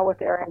they smell with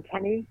their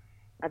antennae.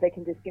 They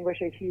can distinguish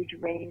a huge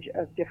range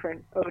of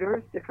different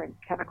odors, different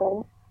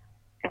chemicals,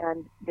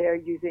 and they're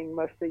using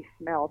mostly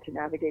smell to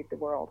navigate the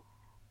world.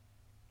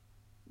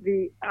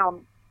 The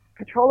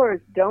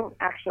patrollers don't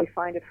actually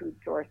find a food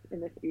source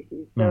in this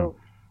species. So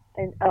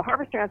and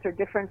harvester ants are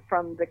different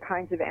from the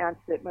kinds of ants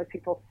that most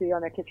people see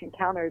on their kitchen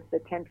counters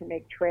that tend to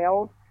make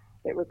trails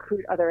that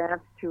recruit other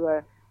ants to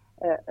a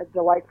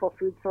delightful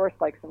food source,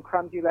 like some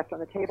crumbs you left on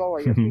the table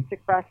or your pizza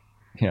crust.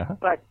 Yeah.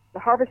 But the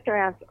harvester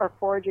ants are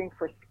foraging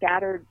for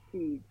scattered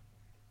seeds.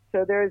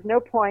 So there is no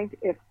point,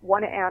 if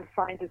one ant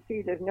finds a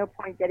seed, there's no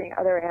point getting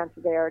other ants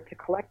there to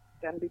collect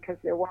them because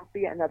there won't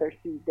be another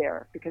seed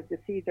there because the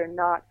seeds are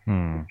not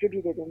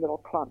distributed in little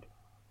clumps.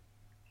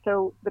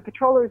 So the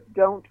patrollers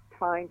don't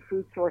find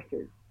food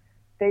sources.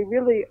 They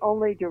really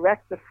only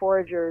direct the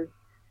foragers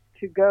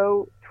to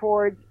go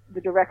towards the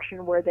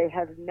direction where they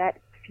have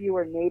met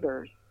fewer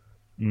neighbors.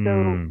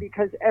 So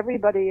because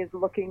everybody is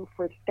looking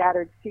for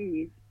scattered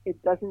seeds, it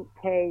doesn't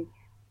pay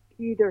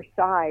either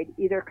side,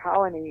 either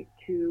colony,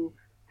 to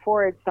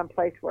forage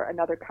someplace where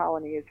another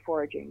colony is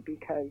foraging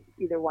because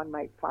either one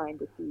might find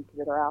the seeds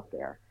that are out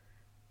there.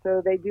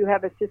 So they do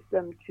have a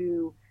system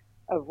to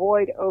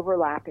avoid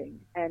overlapping,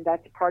 and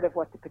that's part of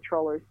what the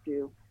patrollers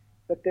do.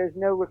 But there's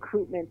no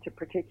recruitment to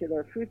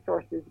particular food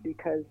sources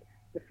because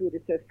the food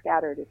is so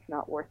scattered, it's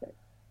not worth it.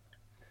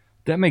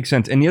 That makes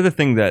sense. And the other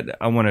thing that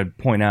I want to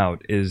point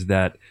out is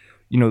that,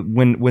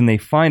 when they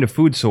find a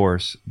food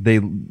source,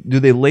 do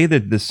they lay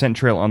the scent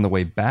trail on the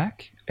way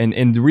back?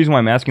 And the reason why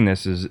I'm asking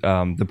this is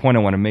the point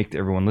I want to make to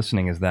everyone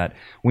listening is that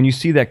when you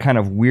see that kind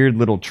of weird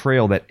little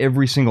trail that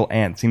every single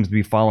ant seems to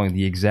be following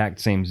the exact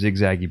same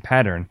zigzaggy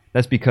pattern,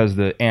 that's because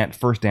the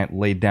first ant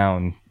laid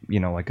down,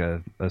 like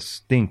a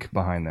stink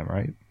behind them,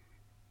 right?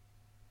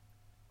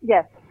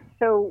 Yes.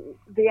 So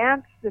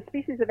the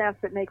species of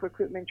ants that make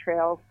recruitment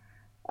trails,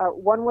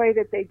 one way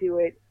that they do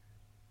it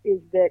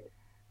is that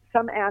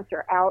some ants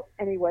are out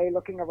anyway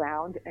looking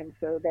around, and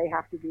so they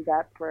have to do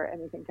that for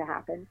anything to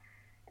happen.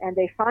 And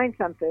they find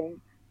something,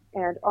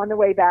 and on the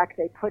way back,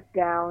 they put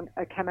down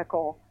a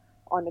chemical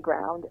on the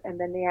ground, and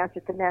then the ants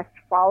at the nest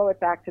follow it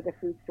back to the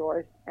food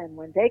source, and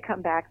when they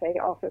come back, they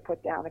also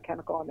put down a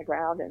chemical on the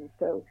ground, and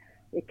so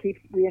it keeps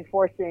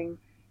reinforcing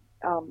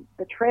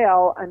the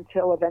trail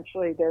until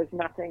eventually there's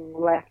nothing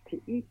left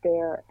to eat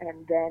there,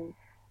 and then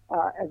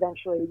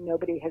eventually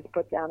nobody has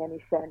put down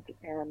any scent,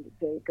 and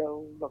they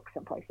go look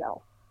someplace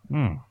else.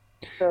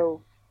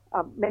 So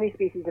many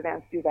species of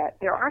ants do that.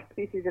 There are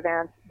species of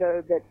ants,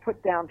 though, that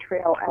put down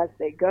trail as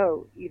they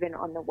go, even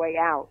on the way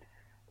out,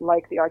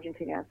 like the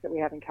Argentine ants that we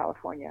have in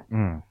California.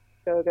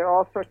 So there are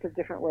all sorts of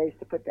different ways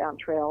to put down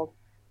trails,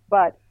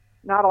 but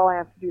not all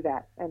ants do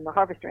that, and the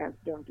harvester ants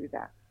don't do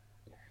that.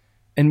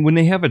 And when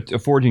they have a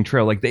foraging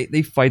trail, like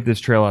they fight this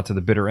trail out to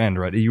the bitter end,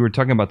 right? You were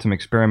talking about some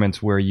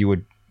experiments where you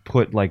would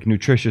put like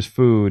nutritious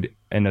food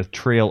and a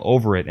trail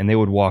over it, and they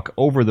would walk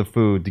over the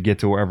food to get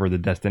to wherever the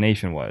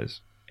destination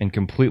was and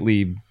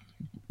completely,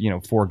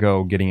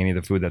 forego getting any of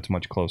the food that's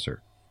much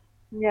closer.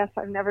 Yes,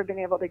 I've never been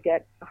able to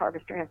get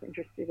harvester ants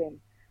interested in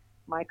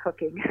my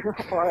cooking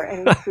or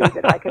any food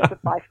that I could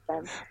supply for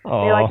them. They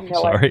like Oh,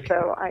 millet, sorry.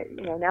 so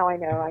now I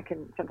know I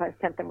can sometimes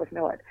tempt them with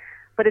millet.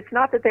 But it's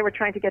not that they were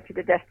trying to get to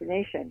the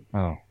destination.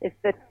 Oh. It's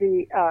that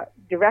the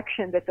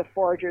direction that the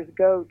foragers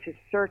go to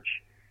search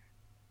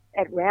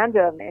at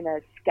random in a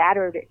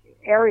scattered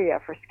area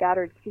for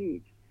scattered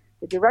seeds,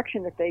 the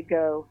direction that they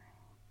go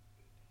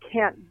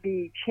can't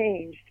be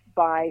changed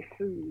by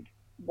food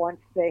once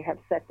they have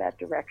set that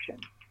direction.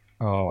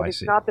 Oh, But I it's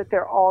see. not that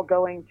they're all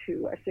going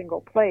to a single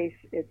place.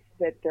 It's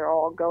that they're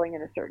all going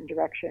in a certain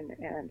direction,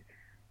 and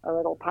a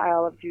little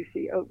pile of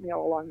juicy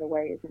oatmeal along the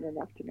way isn't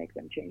enough to make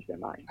them change their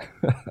mind.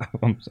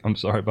 I'm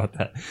sorry about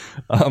that.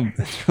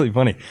 That's really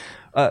funny.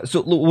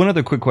 One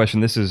other quick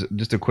question. This is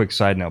just a quick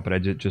side note, but I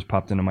just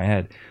popped into my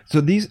head. So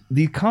these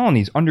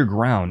colonies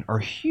underground are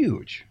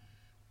huge.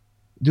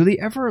 Do they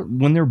ever,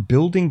 when they're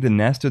building the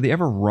nest, do they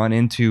ever run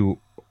into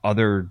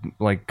other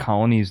like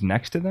colonies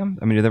next to them?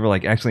 I mean, do they ever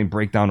like accidentally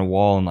break down a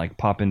wall and like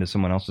pop into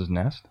someone else's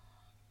nest?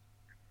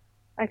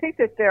 I think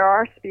that there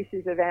are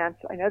species of ants.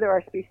 I know there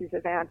are species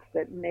of ants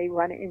that may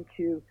run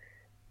into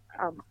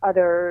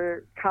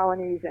other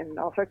colonies and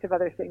all sorts of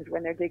other things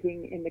when they're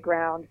digging in the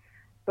ground.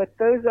 But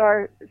those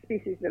are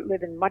species that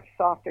live in much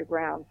softer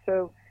ground.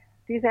 So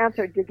these ants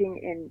are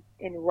digging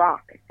in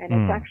rock, and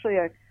it's actually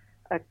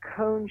a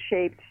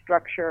cone-shaped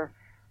structure.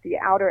 The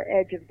outer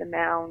edge of the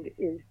mound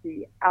is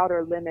the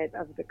outer limit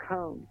of the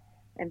cone,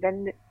 and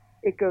then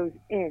it goes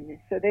in.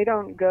 So they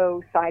don't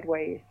go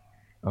sideways.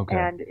 Okay.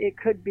 And it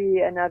could be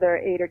another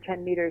 8 or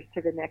 10 meters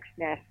to the next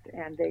nest,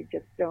 and they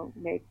just don't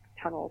make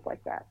tunnels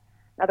like that.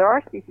 Now, there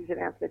are species of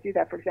ants that do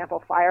that. For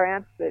example, fire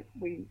ants that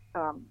we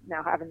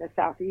now have in the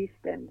southeast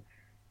and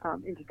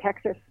into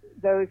Texas.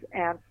 Those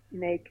ants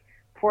make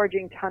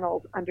foraging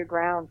tunnels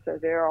underground, so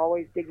they're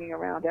always digging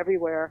around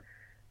everywhere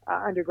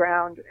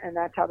underground, and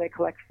that's how they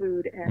collect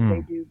food, and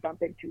they do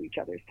bump into each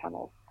other's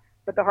tunnels.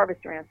 But the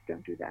harvester ants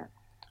don't do that.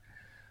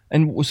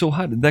 And so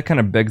how that kind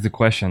of begs the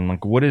question,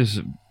 like, what does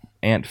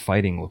ant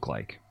fighting look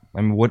like?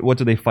 I mean, what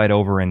do they fight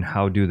over, and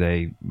how do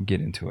they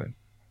get into it?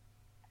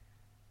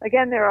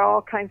 Again, there are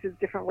all kinds of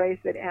different ways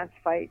that ants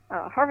fight.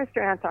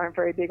 Harvester ants aren't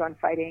very big on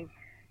fighting.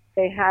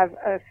 They have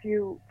a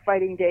few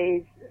fighting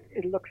days,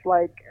 it looks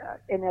like,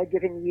 in a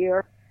given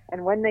year.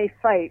 And when they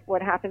fight,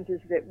 what happens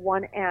is that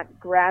one ant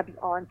grabs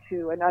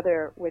onto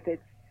another with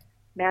its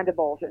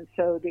mandibles. And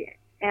so the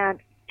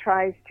ant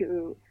tries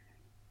to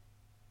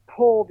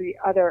pull the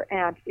other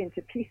ant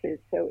into pieces.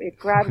 So it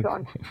grabs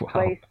onto Wow.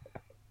 place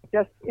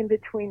just in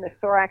between the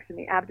thorax and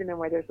the abdomen,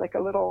 where there's like a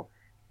little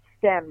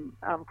stem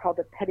called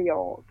the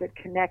petiole that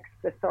connects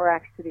the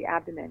thorax to the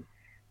abdomen.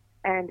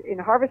 And in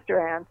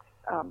harvester ants,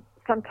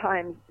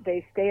 sometimes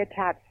they stay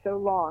attached so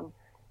long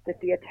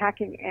that the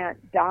attacking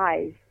ant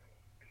dies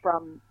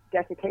from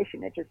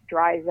desiccation. It just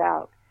dries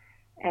out.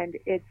 And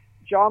its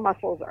jaw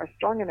muscles are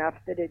strong enough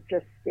that it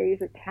just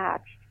stays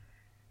attached,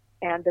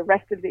 and the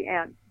rest of the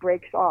ant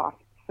breaks off.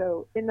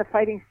 So in the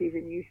fighting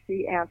season, you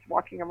see ants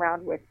walking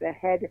around with the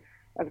head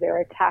of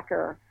their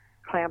attacker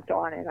clamped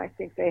on, and I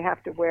think they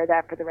have to wear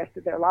that for the rest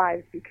of their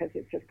lives because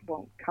it just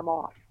won't come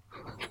off.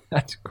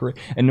 That's great.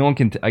 And no one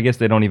can, I guess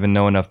they don't even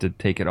know enough to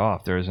take it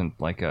off. There isn't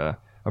like a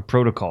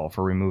protocol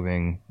for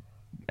removing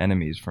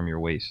enemies from your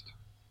waist.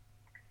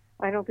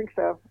 I don't think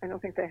so. I don't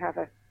think they have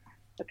a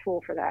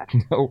tool for that.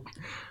 No.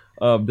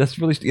 That's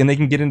really, and they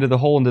can get into the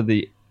hole into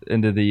the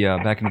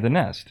back into the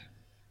nest.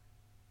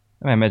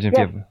 I imagine if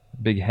you have a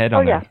big head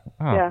on there.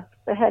 Oh. Yeah.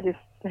 The head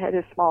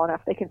is small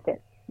enough. They can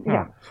fit.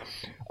 Yeah.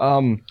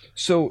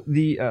 So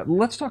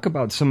let's talk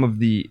about some of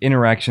the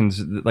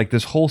interactions, like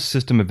this whole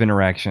system of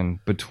interaction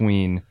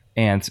between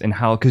ants and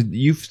how, because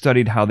you've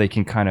studied how they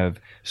can kind of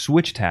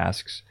switch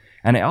tasks,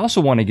 and I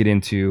also want to get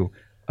into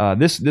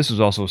this. This was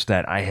also a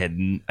stat I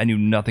knew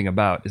nothing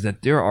about, is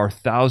that there are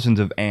thousands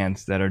of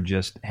ants that are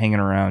just hanging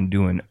around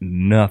doing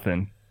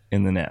nothing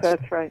in the nest.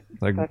 That's right.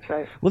 Like, that's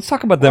right. Let's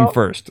talk about them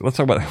first. Let's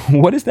talk about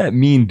what does that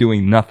mean,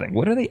 doing nothing?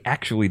 What are they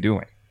actually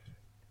doing?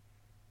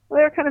 Well,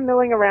 they're kind of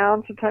milling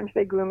around. Sometimes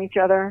they groom each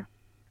other.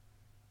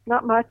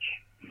 Not much.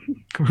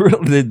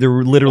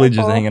 They're literally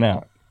just hanging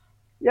out.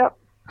 Yep.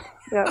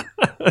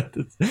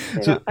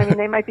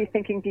 They might be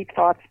thinking deep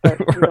thoughts, but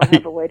we don't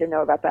have a way to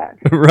know about that.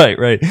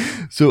 Right.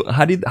 So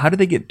how do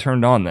they get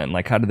turned on then?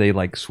 Like, how do they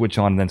like switch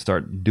on and then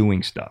start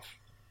doing stuff?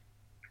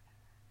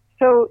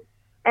 So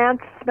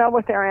ants smell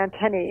with their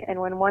antennae, and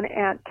when one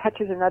ant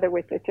touches another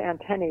with its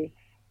antennae,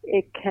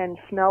 it can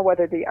smell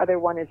whether the other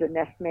one is a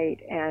nest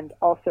mate and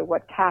also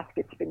what task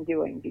it's been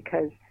doing,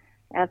 because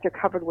ants are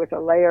covered with a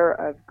layer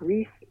of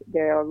grease.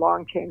 They're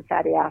long-chain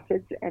fatty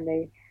acids, and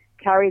they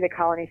carry the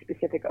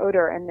colony-specific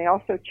odor, and they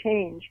also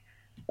change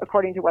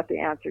according to what the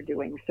ants are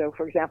doing. So,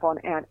 for example, an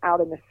ant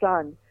out in the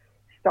sun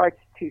starts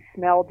to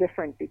smell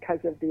different because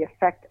of the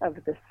effect of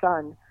the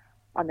sun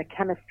on the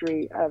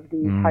chemistry of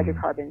these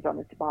hydrocarbons on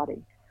its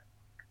body.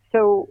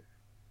 So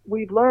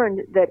we've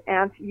learned that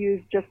ants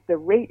use just the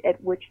rate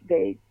at which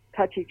they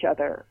touch each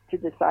other to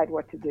decide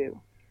what to do.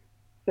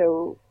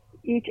 So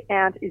each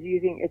ant is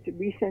using its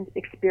recent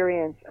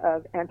experience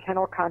of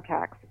antennal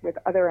contacts with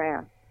other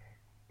ants,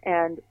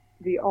 and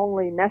the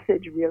only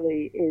message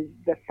really is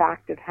the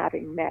fact of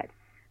having met.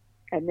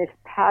 And this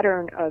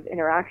pattern of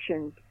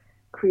interactions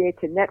creates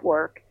a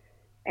network,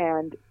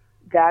 and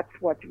that's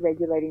what's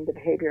regulating the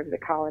behavior of the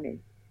colony.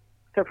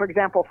 So, for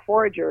example,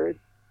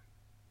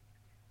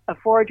 a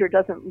forager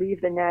doesn't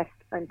leave the nest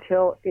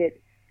until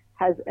it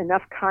has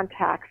enough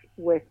contacts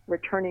with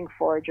returning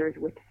foragers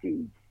with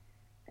seeds.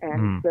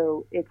 And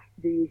so it's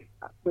these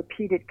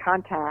repeated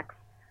contacts.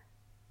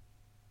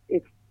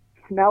 It's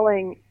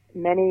smelling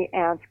many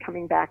ants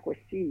coming back with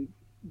seeds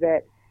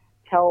that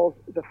tells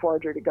the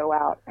forager to go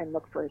out and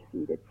look for a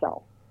seed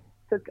itself.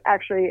 So it's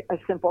actually a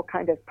simple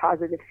kind of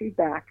positive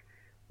feedback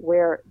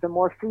where the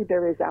more food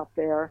there is out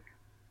there,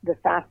 the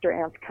faster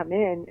ants come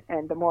in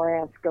and the more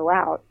ants go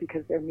out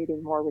because they're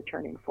meeting more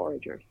returning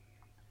foragers.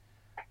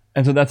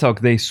 And so that's how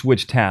they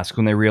switch tasks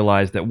when they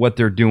realize that what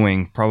they're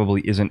doing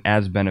probably isn't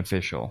as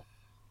beneficial.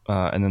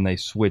 And then they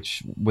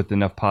switch with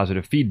enough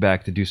positive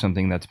feedback to do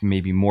something that's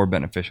maybe more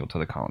beneficial to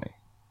the colony.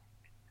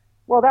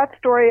 Well, that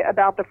story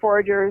about the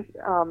foragers,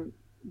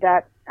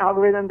 that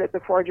algorithm that the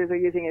foragers are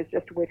using is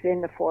just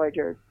within the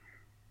foragers.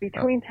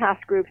 Between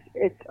task groups,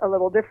 it's a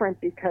little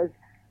different because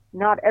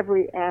not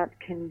every ant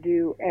can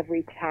do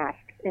every task.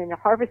 In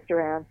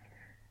harvester ants,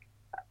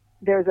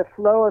 there's a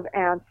flow of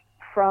ants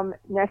from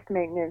nest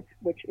maintenance,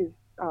 which is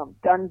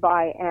done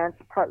by ants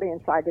partly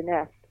inside the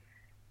nest,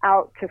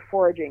 out to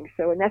foraging.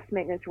 So a nest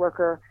maintenance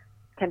worker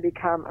can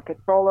become a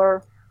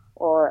patroller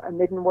or a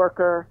midden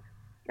worker,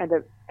 and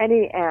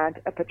any ant,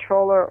 a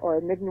patroller or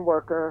a midden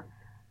worker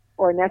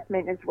or a nest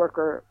maintenance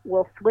worker,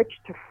 will switch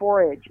to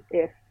forage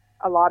if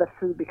a lot of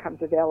food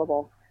becomes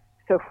available.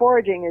 So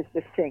foraging is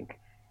the sink.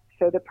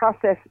 So the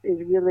process is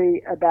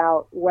really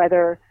about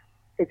whether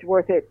it's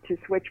worth it to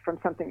switch from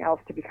something else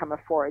to become a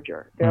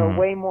forager. There are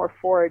way more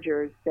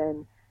foragers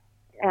than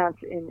ants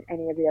in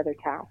any of the other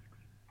tasks.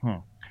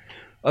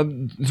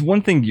 There's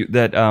one thing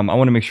that I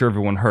want to make sure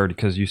everyone heard,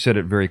 because you said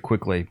it very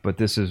quickly, but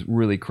this is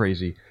really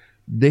crazy.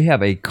 They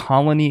have a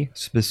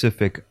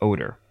colony-specific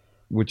odor,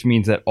 which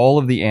means that all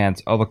of the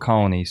ants of a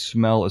colony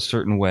smell a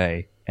certain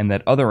way, and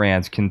that other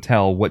ants can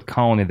tell what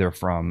colony they're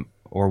from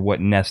or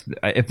what nest.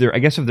 I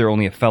guess if they're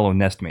only a fellow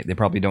nestmate, they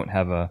probably don't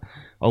have a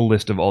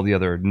list of all the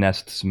other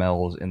nest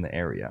smells in the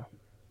area.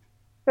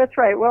 That's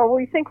right. Well,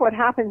 we think what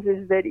happens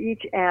is that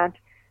each ant,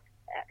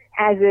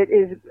 as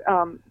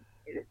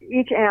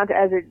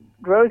it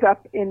grows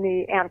up in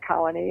the ant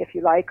colony, if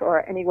you like,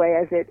 or anyway,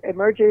 as it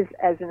emerges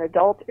as an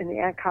adult in the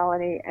ant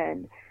colony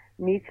and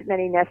meets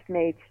many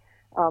nestmates,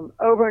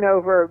 over and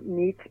over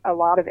meets a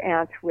lot of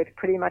ants with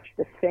pretty much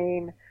the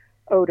same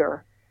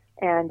odor.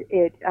 And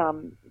it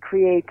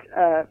creates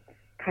a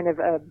kind of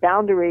a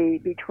boundary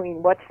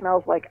between what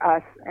smells like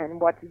us and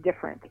what's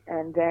different.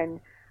 And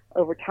then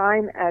over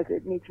time, as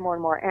it meets more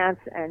and more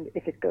ants, and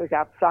if it goes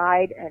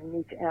outside and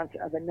meets ants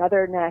of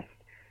another nest,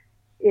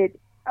 it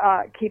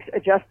keeps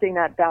adjusting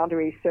that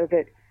boundary so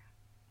that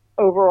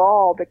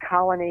overall the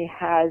colony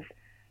has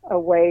a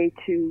way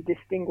to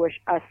distinguish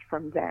us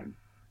from them.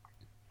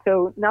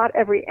 So not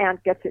every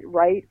ant gets it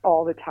right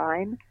all the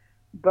time,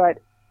 but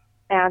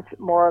ants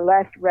more or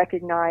less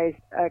recognize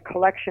a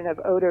collection of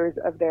odors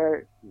of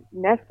their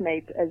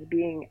nestmates as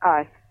being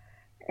us,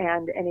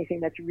 and anything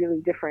that's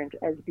really different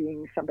as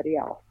being somebody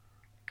else.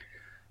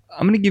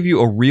 I'm going to give you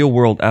a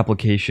real-world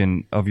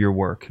application of your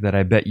work that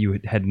I bet you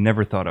had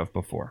never thought of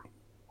before.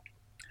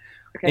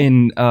 Okay.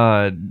 In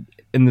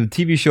the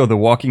TV show The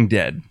Walking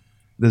Dead,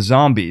 the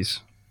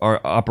zombies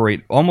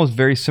operate almost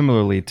very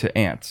similarly to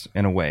ants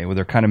in a way, where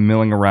they're kind of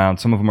milling around.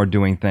 Some of them are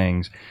doing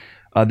things.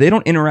 They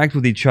don't interact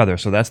with each other,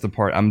 so that's the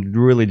part. I'm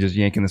really just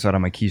yanking this out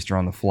of my keister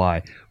on the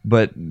fly.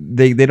 But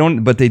they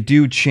don't. But they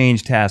do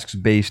change tasks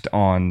based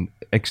on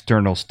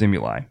external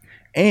stimuli,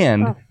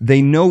 and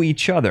they know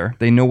each other.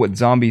 They know what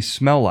zombies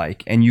smell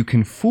like, and you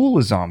can fool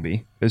a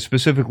zombie,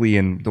 specifically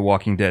in the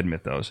Walking Dead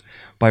mythos,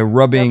 by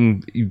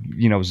rubbing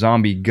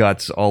zombie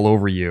guts all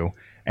over you,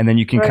 and then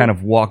you can kind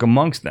of walk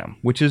amongst them,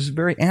 which is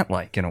very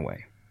ant-like in a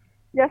way.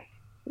 Yes,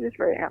 it is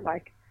very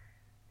ant-like.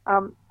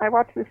 I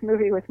watched this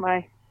movie with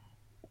my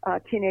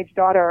teenage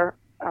daughter,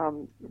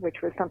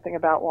 which was something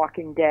about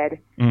Walking Dead.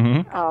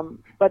 Mm-hmm.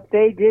 But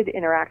they did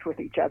interact with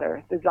each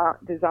other.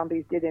 The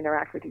zombies did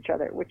interact with each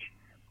other, which,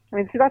 I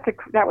mean, so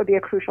that would be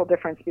a crucial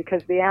difference,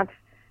 because the ants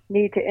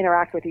need to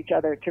interact with each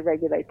other to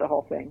regulate the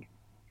whole thing.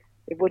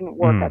 It wouldn't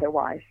work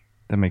otherwise.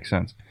 That makes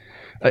sense.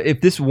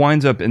 If this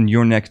winds up in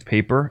your next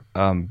paper,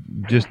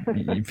 just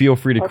feel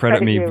free to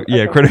credit me.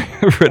 Yeah,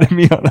 credit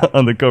me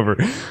on the cover.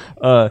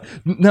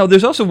 Now,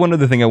 there's also one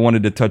other thing I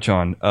wanted to touch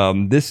on.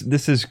 This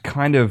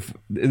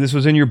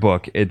was in your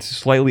book. It's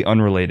slightly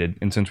unrelated,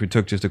 and since we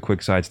took just a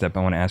quick sidestep,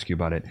 I want to ask you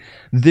about it.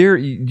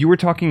 You were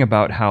talking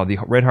about how the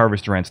red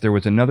harvester ants, there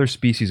was another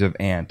species of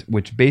ant,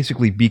 which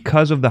basically,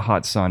 because of the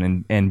hot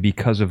sun and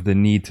because of the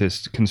need to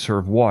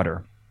conserve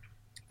water,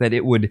 that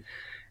it would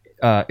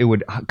it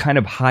would kind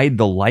of hide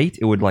the light.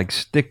 It would like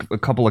stick a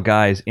couple of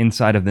guys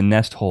inside of the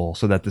nest hole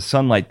so that the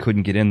sunlight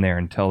couldn't get in there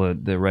and tell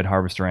the red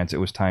harvester ants it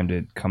was time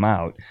to come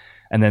out.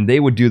 And then they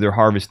would do their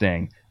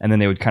harvesting, and then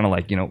they would kind of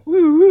like,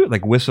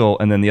 like whistle,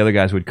 and then the other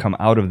guys would come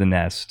out of the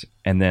nest,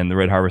 and then the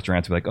red harvester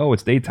ants would be like, oh,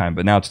 it's daytime,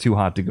 but now it's too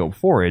hot to go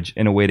forage,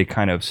 in a way to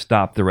kind of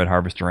stop the red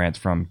harvester ants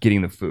from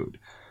getting the food.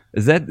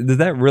 Does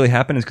that really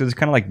happen? Is because it's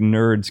kind of like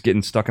nerds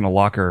getting stuck in a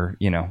locker,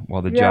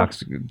 while the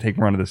jocks take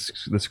run of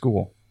the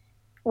school.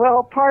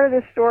 Well, part of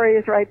the story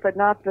is right, but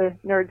not the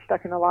nerd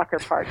stuck in the locker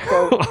part.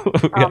 So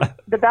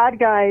the bad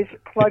guys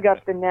plug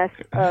up the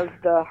nest of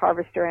the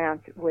harvester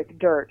ants with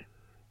dirt,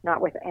 not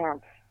with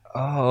ants.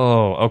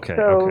 Oh, okay.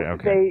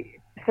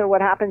 So what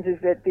happens is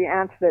that the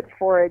ants that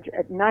forage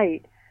at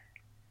night,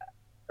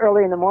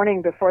 early in the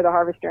morning before the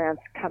harvester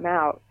ants come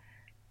out,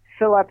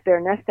 fill up their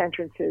nest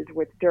entrances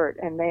with dirt,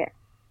 and they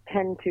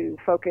tend to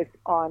focus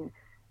on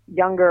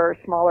younger,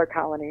 smaller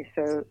colonies.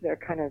 So they're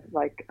kind of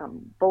like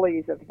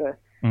bullies of the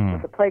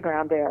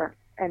playground there,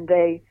 and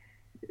they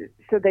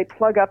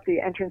plug up the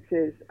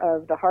entrances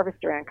of the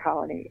harvester ant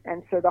colony,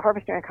 and so the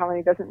harvester ant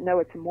colony doesn't know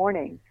it's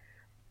morning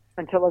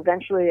until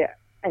eventually,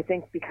 I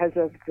think because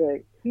of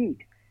the heat,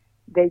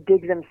 they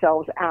dig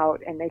themselves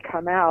out and they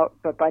come out,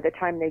 but by the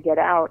time they get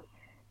out,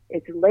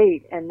 it's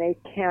late and they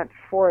can't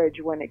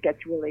forage when it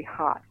gets really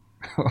hot.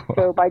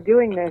 So by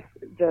doing this,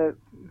 the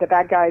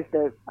bad guys,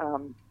 the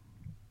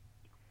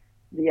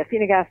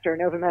Aphaenogaster or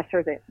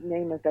Novomessor, the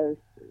name of those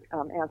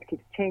ants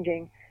keeps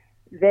changing,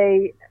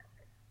 they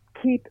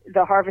keep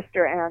the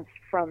harvester ants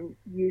from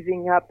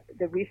using up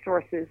the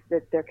resources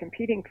that they're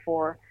competing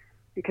for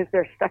because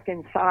they're stuck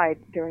inside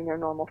during their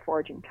normal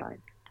foraging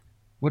time.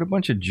 What a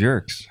bunch of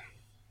jerks.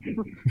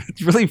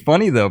 It's really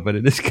funny though, but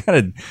it is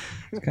kind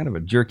of a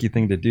jerky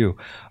thing to do.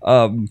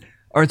 All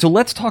right, so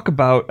let's talk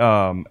about.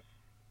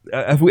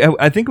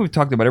 I think we've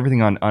talked about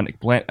everything on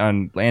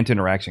ant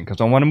interaction,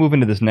 because I want to move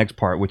into this next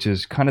part, which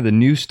is kind of the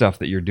new stuff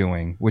that you're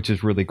doing, which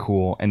is really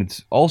cool, and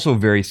it's also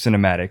very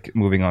cinematic.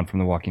 Moving on from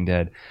The Walking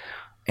Dead,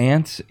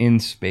 ants in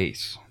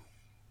space.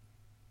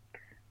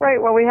 Right.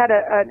 Well, we had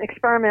an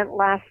experiment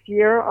last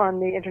year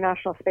on the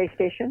International Space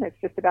Station. It's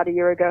just about a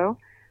year ago,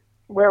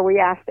 where we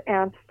asked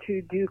ants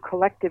to do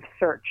collective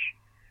search.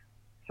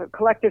 So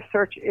collective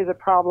search is a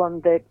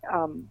problem that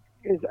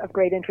is of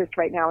great interest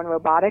right now in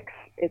robotics.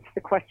 It's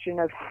the question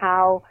of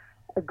how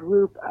a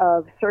group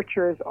of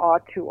searchers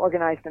ought to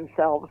organize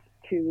themselves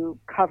to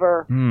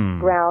cover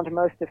ground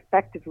most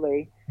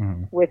effectively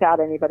without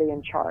anybody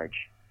in charge.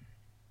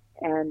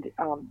 And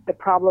the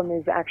problem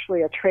is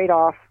actually a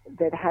trade-off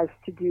that has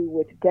to do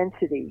with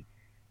density.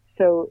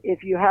 So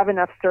if you have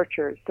enough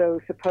searchers, so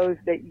suppose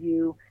that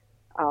you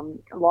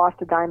lost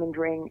a diamond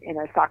ring in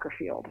a soccer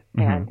field,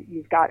 and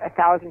you've got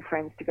 1,000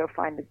 friends to go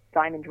find the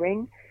diamond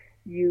ring,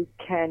 you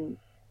can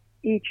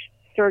each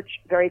search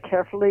very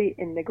carefully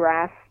in the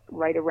grass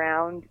right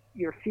around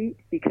your feet,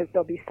 because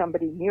there'll be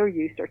somebody near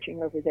you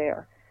searching over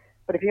there.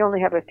 But if you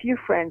only have a few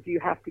friends, you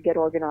have to get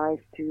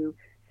organized to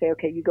say,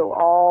 okay, you go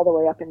all the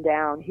way up and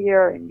down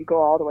here, and you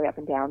go all the way up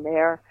and down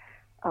there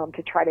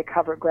to try to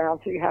cover ground.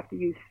 So you have to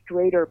use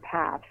straighter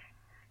paths.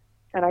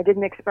 And I did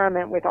an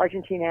experiment with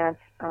Argentine ants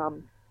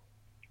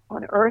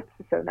on Earth,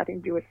 so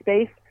nothing to do with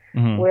space,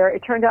 where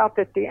it turned out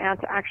that the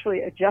ants actually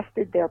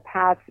adjusted their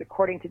paths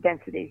according to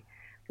density.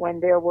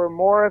 When there were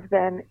more of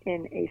them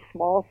in a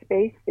small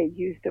space, they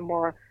used a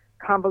more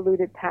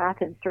convoluted path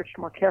and searched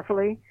more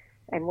carefully.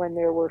 And when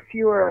there were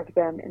fewer of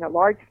them in a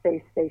large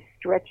space, they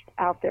stretched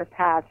out their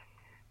paths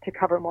to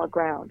cover more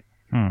ground.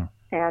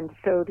 And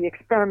so the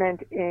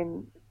experiment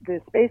in the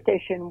space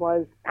station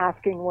was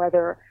asking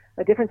whether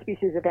a different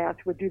species of ants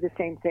would do the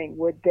same thing.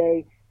 Would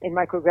they, in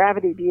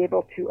microgravity, be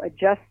able to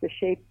adjust the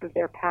shape of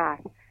their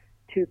path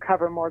to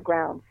cover more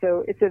ground?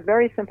 So it's a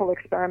very simple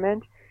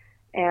experiment,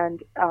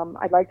 and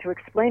I'd like to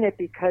explain it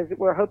because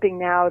we're hoping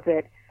now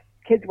that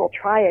kids will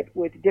try it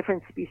with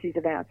different species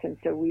of ants. And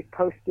so we've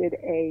posted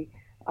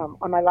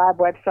on my lab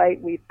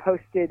website, we've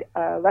posted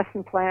a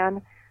lesson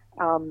plan.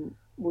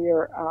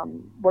 We're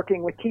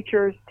working with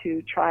teachers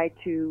to try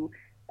to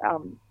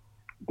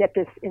get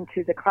this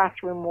into the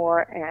classroom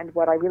more, and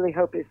what I really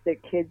hope is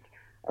that kids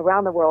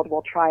around the world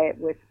will try it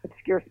with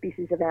obscure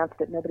species of ants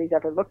that nobody's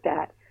ever looked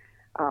at,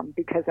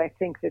 because I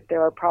think that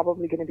there are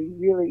probably going to be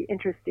really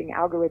interesting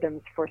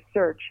algorithms for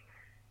search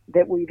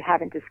that we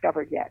haven't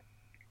discovered yet.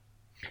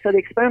 So the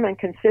experiment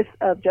consists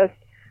of just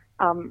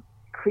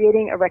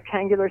creating a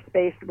rectangular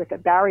space with a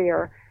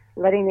barrier,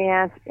 letting the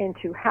ants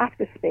into half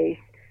the space,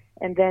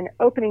 and then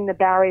opening the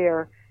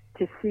barrier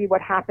to see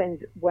what happens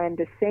when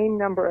the same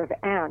number of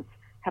ants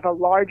have a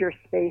larger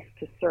space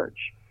to search.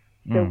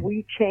 So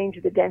we change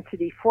the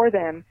density for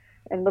them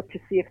and look to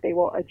see if they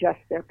will adjust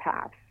their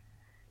paths.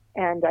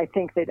 And I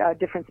think that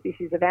different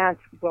species of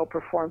ants will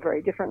perform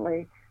very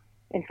differently.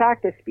 In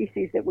fact, the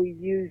species that we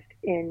used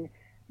in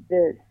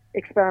the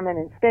experiment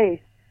in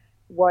space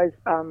was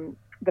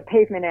the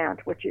pavement ant,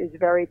 which is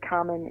very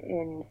common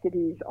in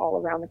cities all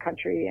around the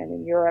country and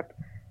in Europe.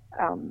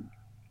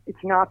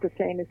 It's not the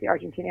same as the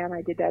Argentine ant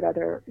I did that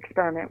other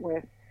experiment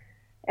with.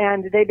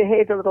 And they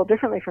behaved a little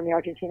differently from the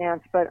Argentine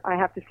ants, but I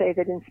have to say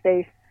that in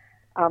space,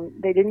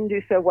 they didn't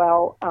do so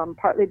well,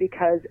 partly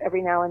because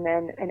every now and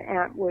then an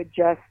ant would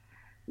just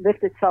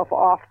lift itself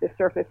off the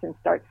surface and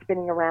start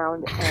spinning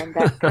around, and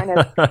that kind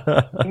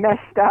of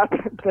messed up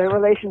the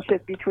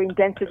relationship between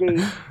density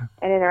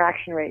and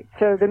interaction rate.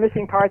 So the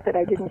missing part that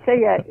I didn't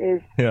say yet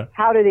is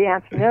how do the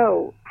ants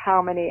know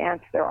how many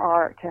ants there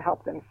are to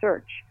help them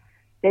search?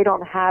 They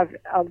don't have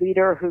a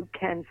leader who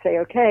can say,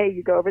 okay,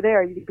 you go over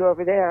there, you go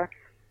over there.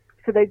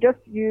 So they just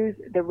use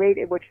the rate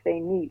at which they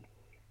meet.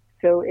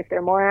 So if there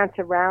are more ants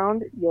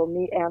around, you'll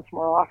meet ants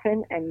more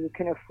often, and you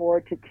can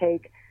afford to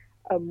take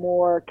a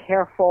more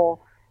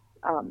careful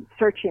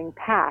searching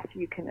path.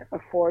 You can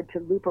afford to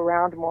loop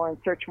around more and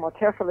search more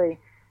carefully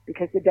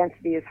because the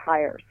density is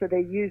higher. So they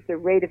use the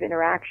rate of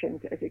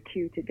interactions as a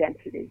cue to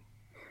density.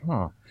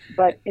 Huh.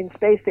 But in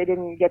space, they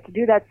didn't get to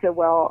do that so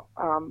well,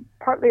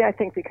 partly, I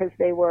think, because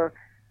they were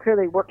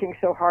clearly working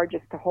so hard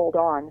just to hold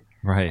on.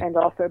 Right. And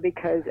also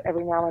because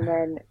every now and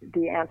then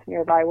the ants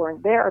nearby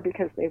weren't there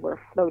because they were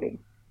floating.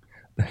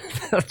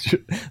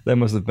 That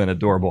must have been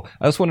adorable.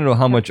 I just want to know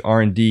how much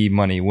R&D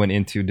money went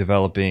into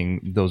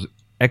developing those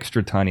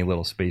extra tiny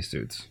little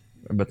spacesuits.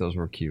 I bet those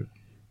were cute.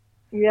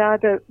 Yeah,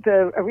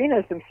 the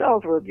arenas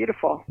themselves were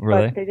beautiful,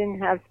 but they didn't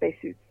have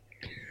spacesuits.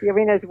 The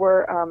arenas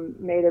were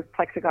made of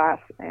plexiglass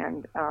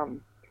and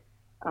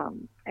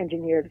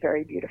engineered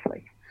very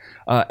beautifully.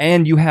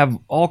 And you have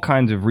all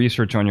kinds of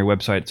research on your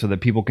website so that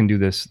people can do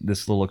this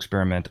little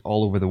experiment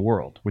all over the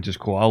world, which is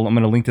cool. I'm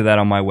going to link to that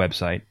on my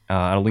website.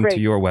 I'll link to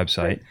your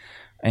website. Great.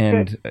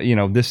 And you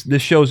know,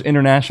 this show's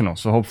international,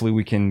 so hopefully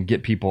we can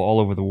get people all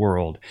over the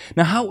world.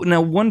 Now,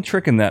 one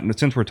trick in that, and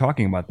since we're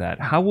talking about that,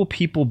 how will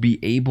people be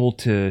able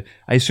to?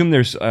 I assume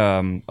there's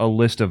a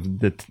list of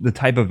the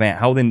type of ant.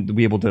 How then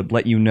be able to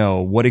let you know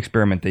what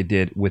experiment they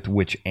did with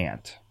which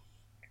ant?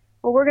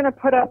 Well, we're going to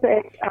put up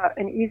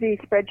an easy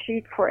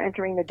spreadsheet for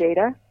entering the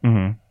data,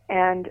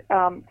 and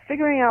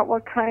figuring out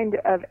what kind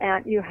of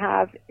ant you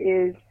have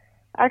is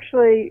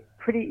actually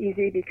pretty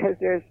easy because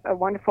there's a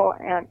wonderful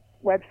ant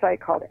website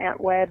called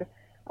AntWeb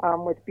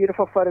with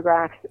beautiful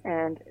photographs,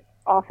 and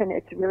often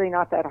it's really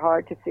not that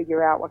hard to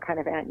figure out what kind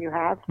of ant you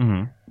have,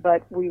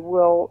 but we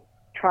will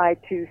try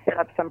to set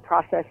up some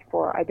process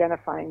for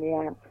identifying the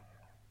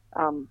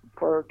ants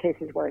for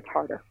cases where it's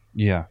harder.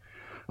 Yeah.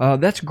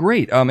 That's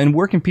great. And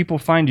where can people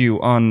find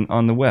you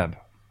on the web?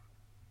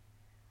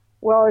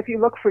 Well, if you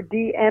look for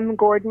DM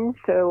Gordon,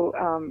 so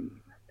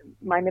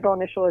my middle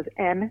initial is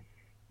M,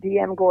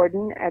 DM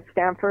Gordon at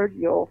Stanford,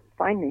 you'll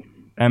find me.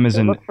 M is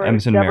in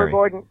Mary.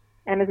 Gordon,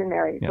 M is in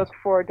Mary. Yes. Look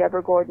for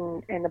Deborah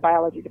Gordon in the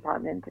biology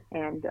department,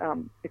 and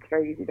it's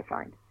very easy to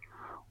find.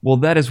 Well,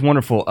 that is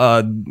wonderful.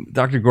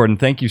 Dr. Gordon,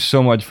 thank you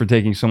so much for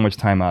taking so much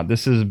time out.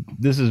 This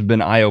has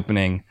been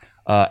eye-opening.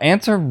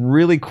 Ants are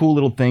really cool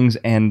little things,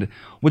 and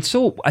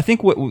I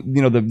think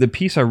the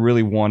piece I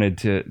really wanted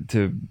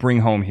to bring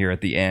home here at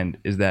the end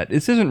is that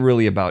this isn't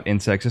really about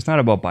insects. It's not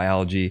about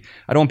biology.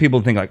 I don't want people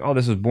to think like, oh,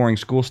 this is boring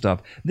school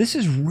stuff. This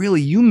is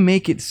really, you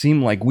make it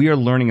seem like we are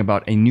learning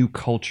about a new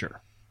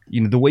culture.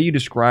 You know, the way you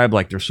describe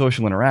like their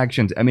social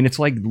interactions, I mean, it's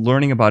like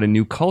learning about a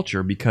new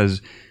culture,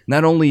 because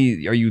not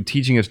only are you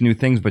teaching us new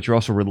things, but you're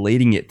also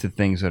relating it to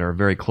things that are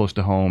very close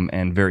to home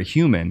and very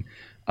human.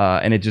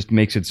 And it just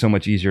makes it so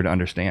much easier to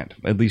understand,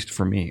 at least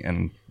for me,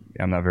 and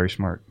I'm not very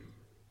smart.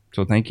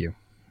 So thank you.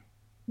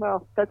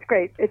 Well, that's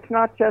great. It's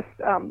not just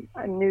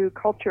a new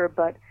culture,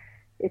 but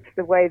it's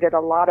the way that a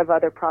lot of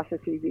other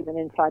processes, even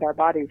inside our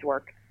bodies,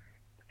 work.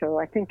 So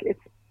I think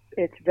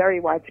it's very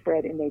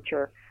widespread in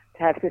nature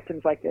to have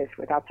systems like this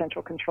without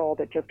central control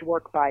that just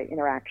work by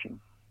interaction.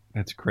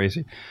 That's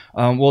crazy.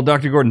 Well,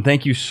 Dr. Gordon,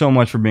 thank you so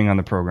much for being on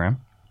the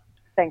program.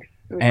 Thanks.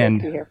 It was great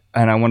to be here.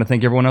 And I want to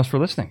thank everyone else for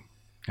listening.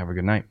 Have a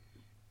good night.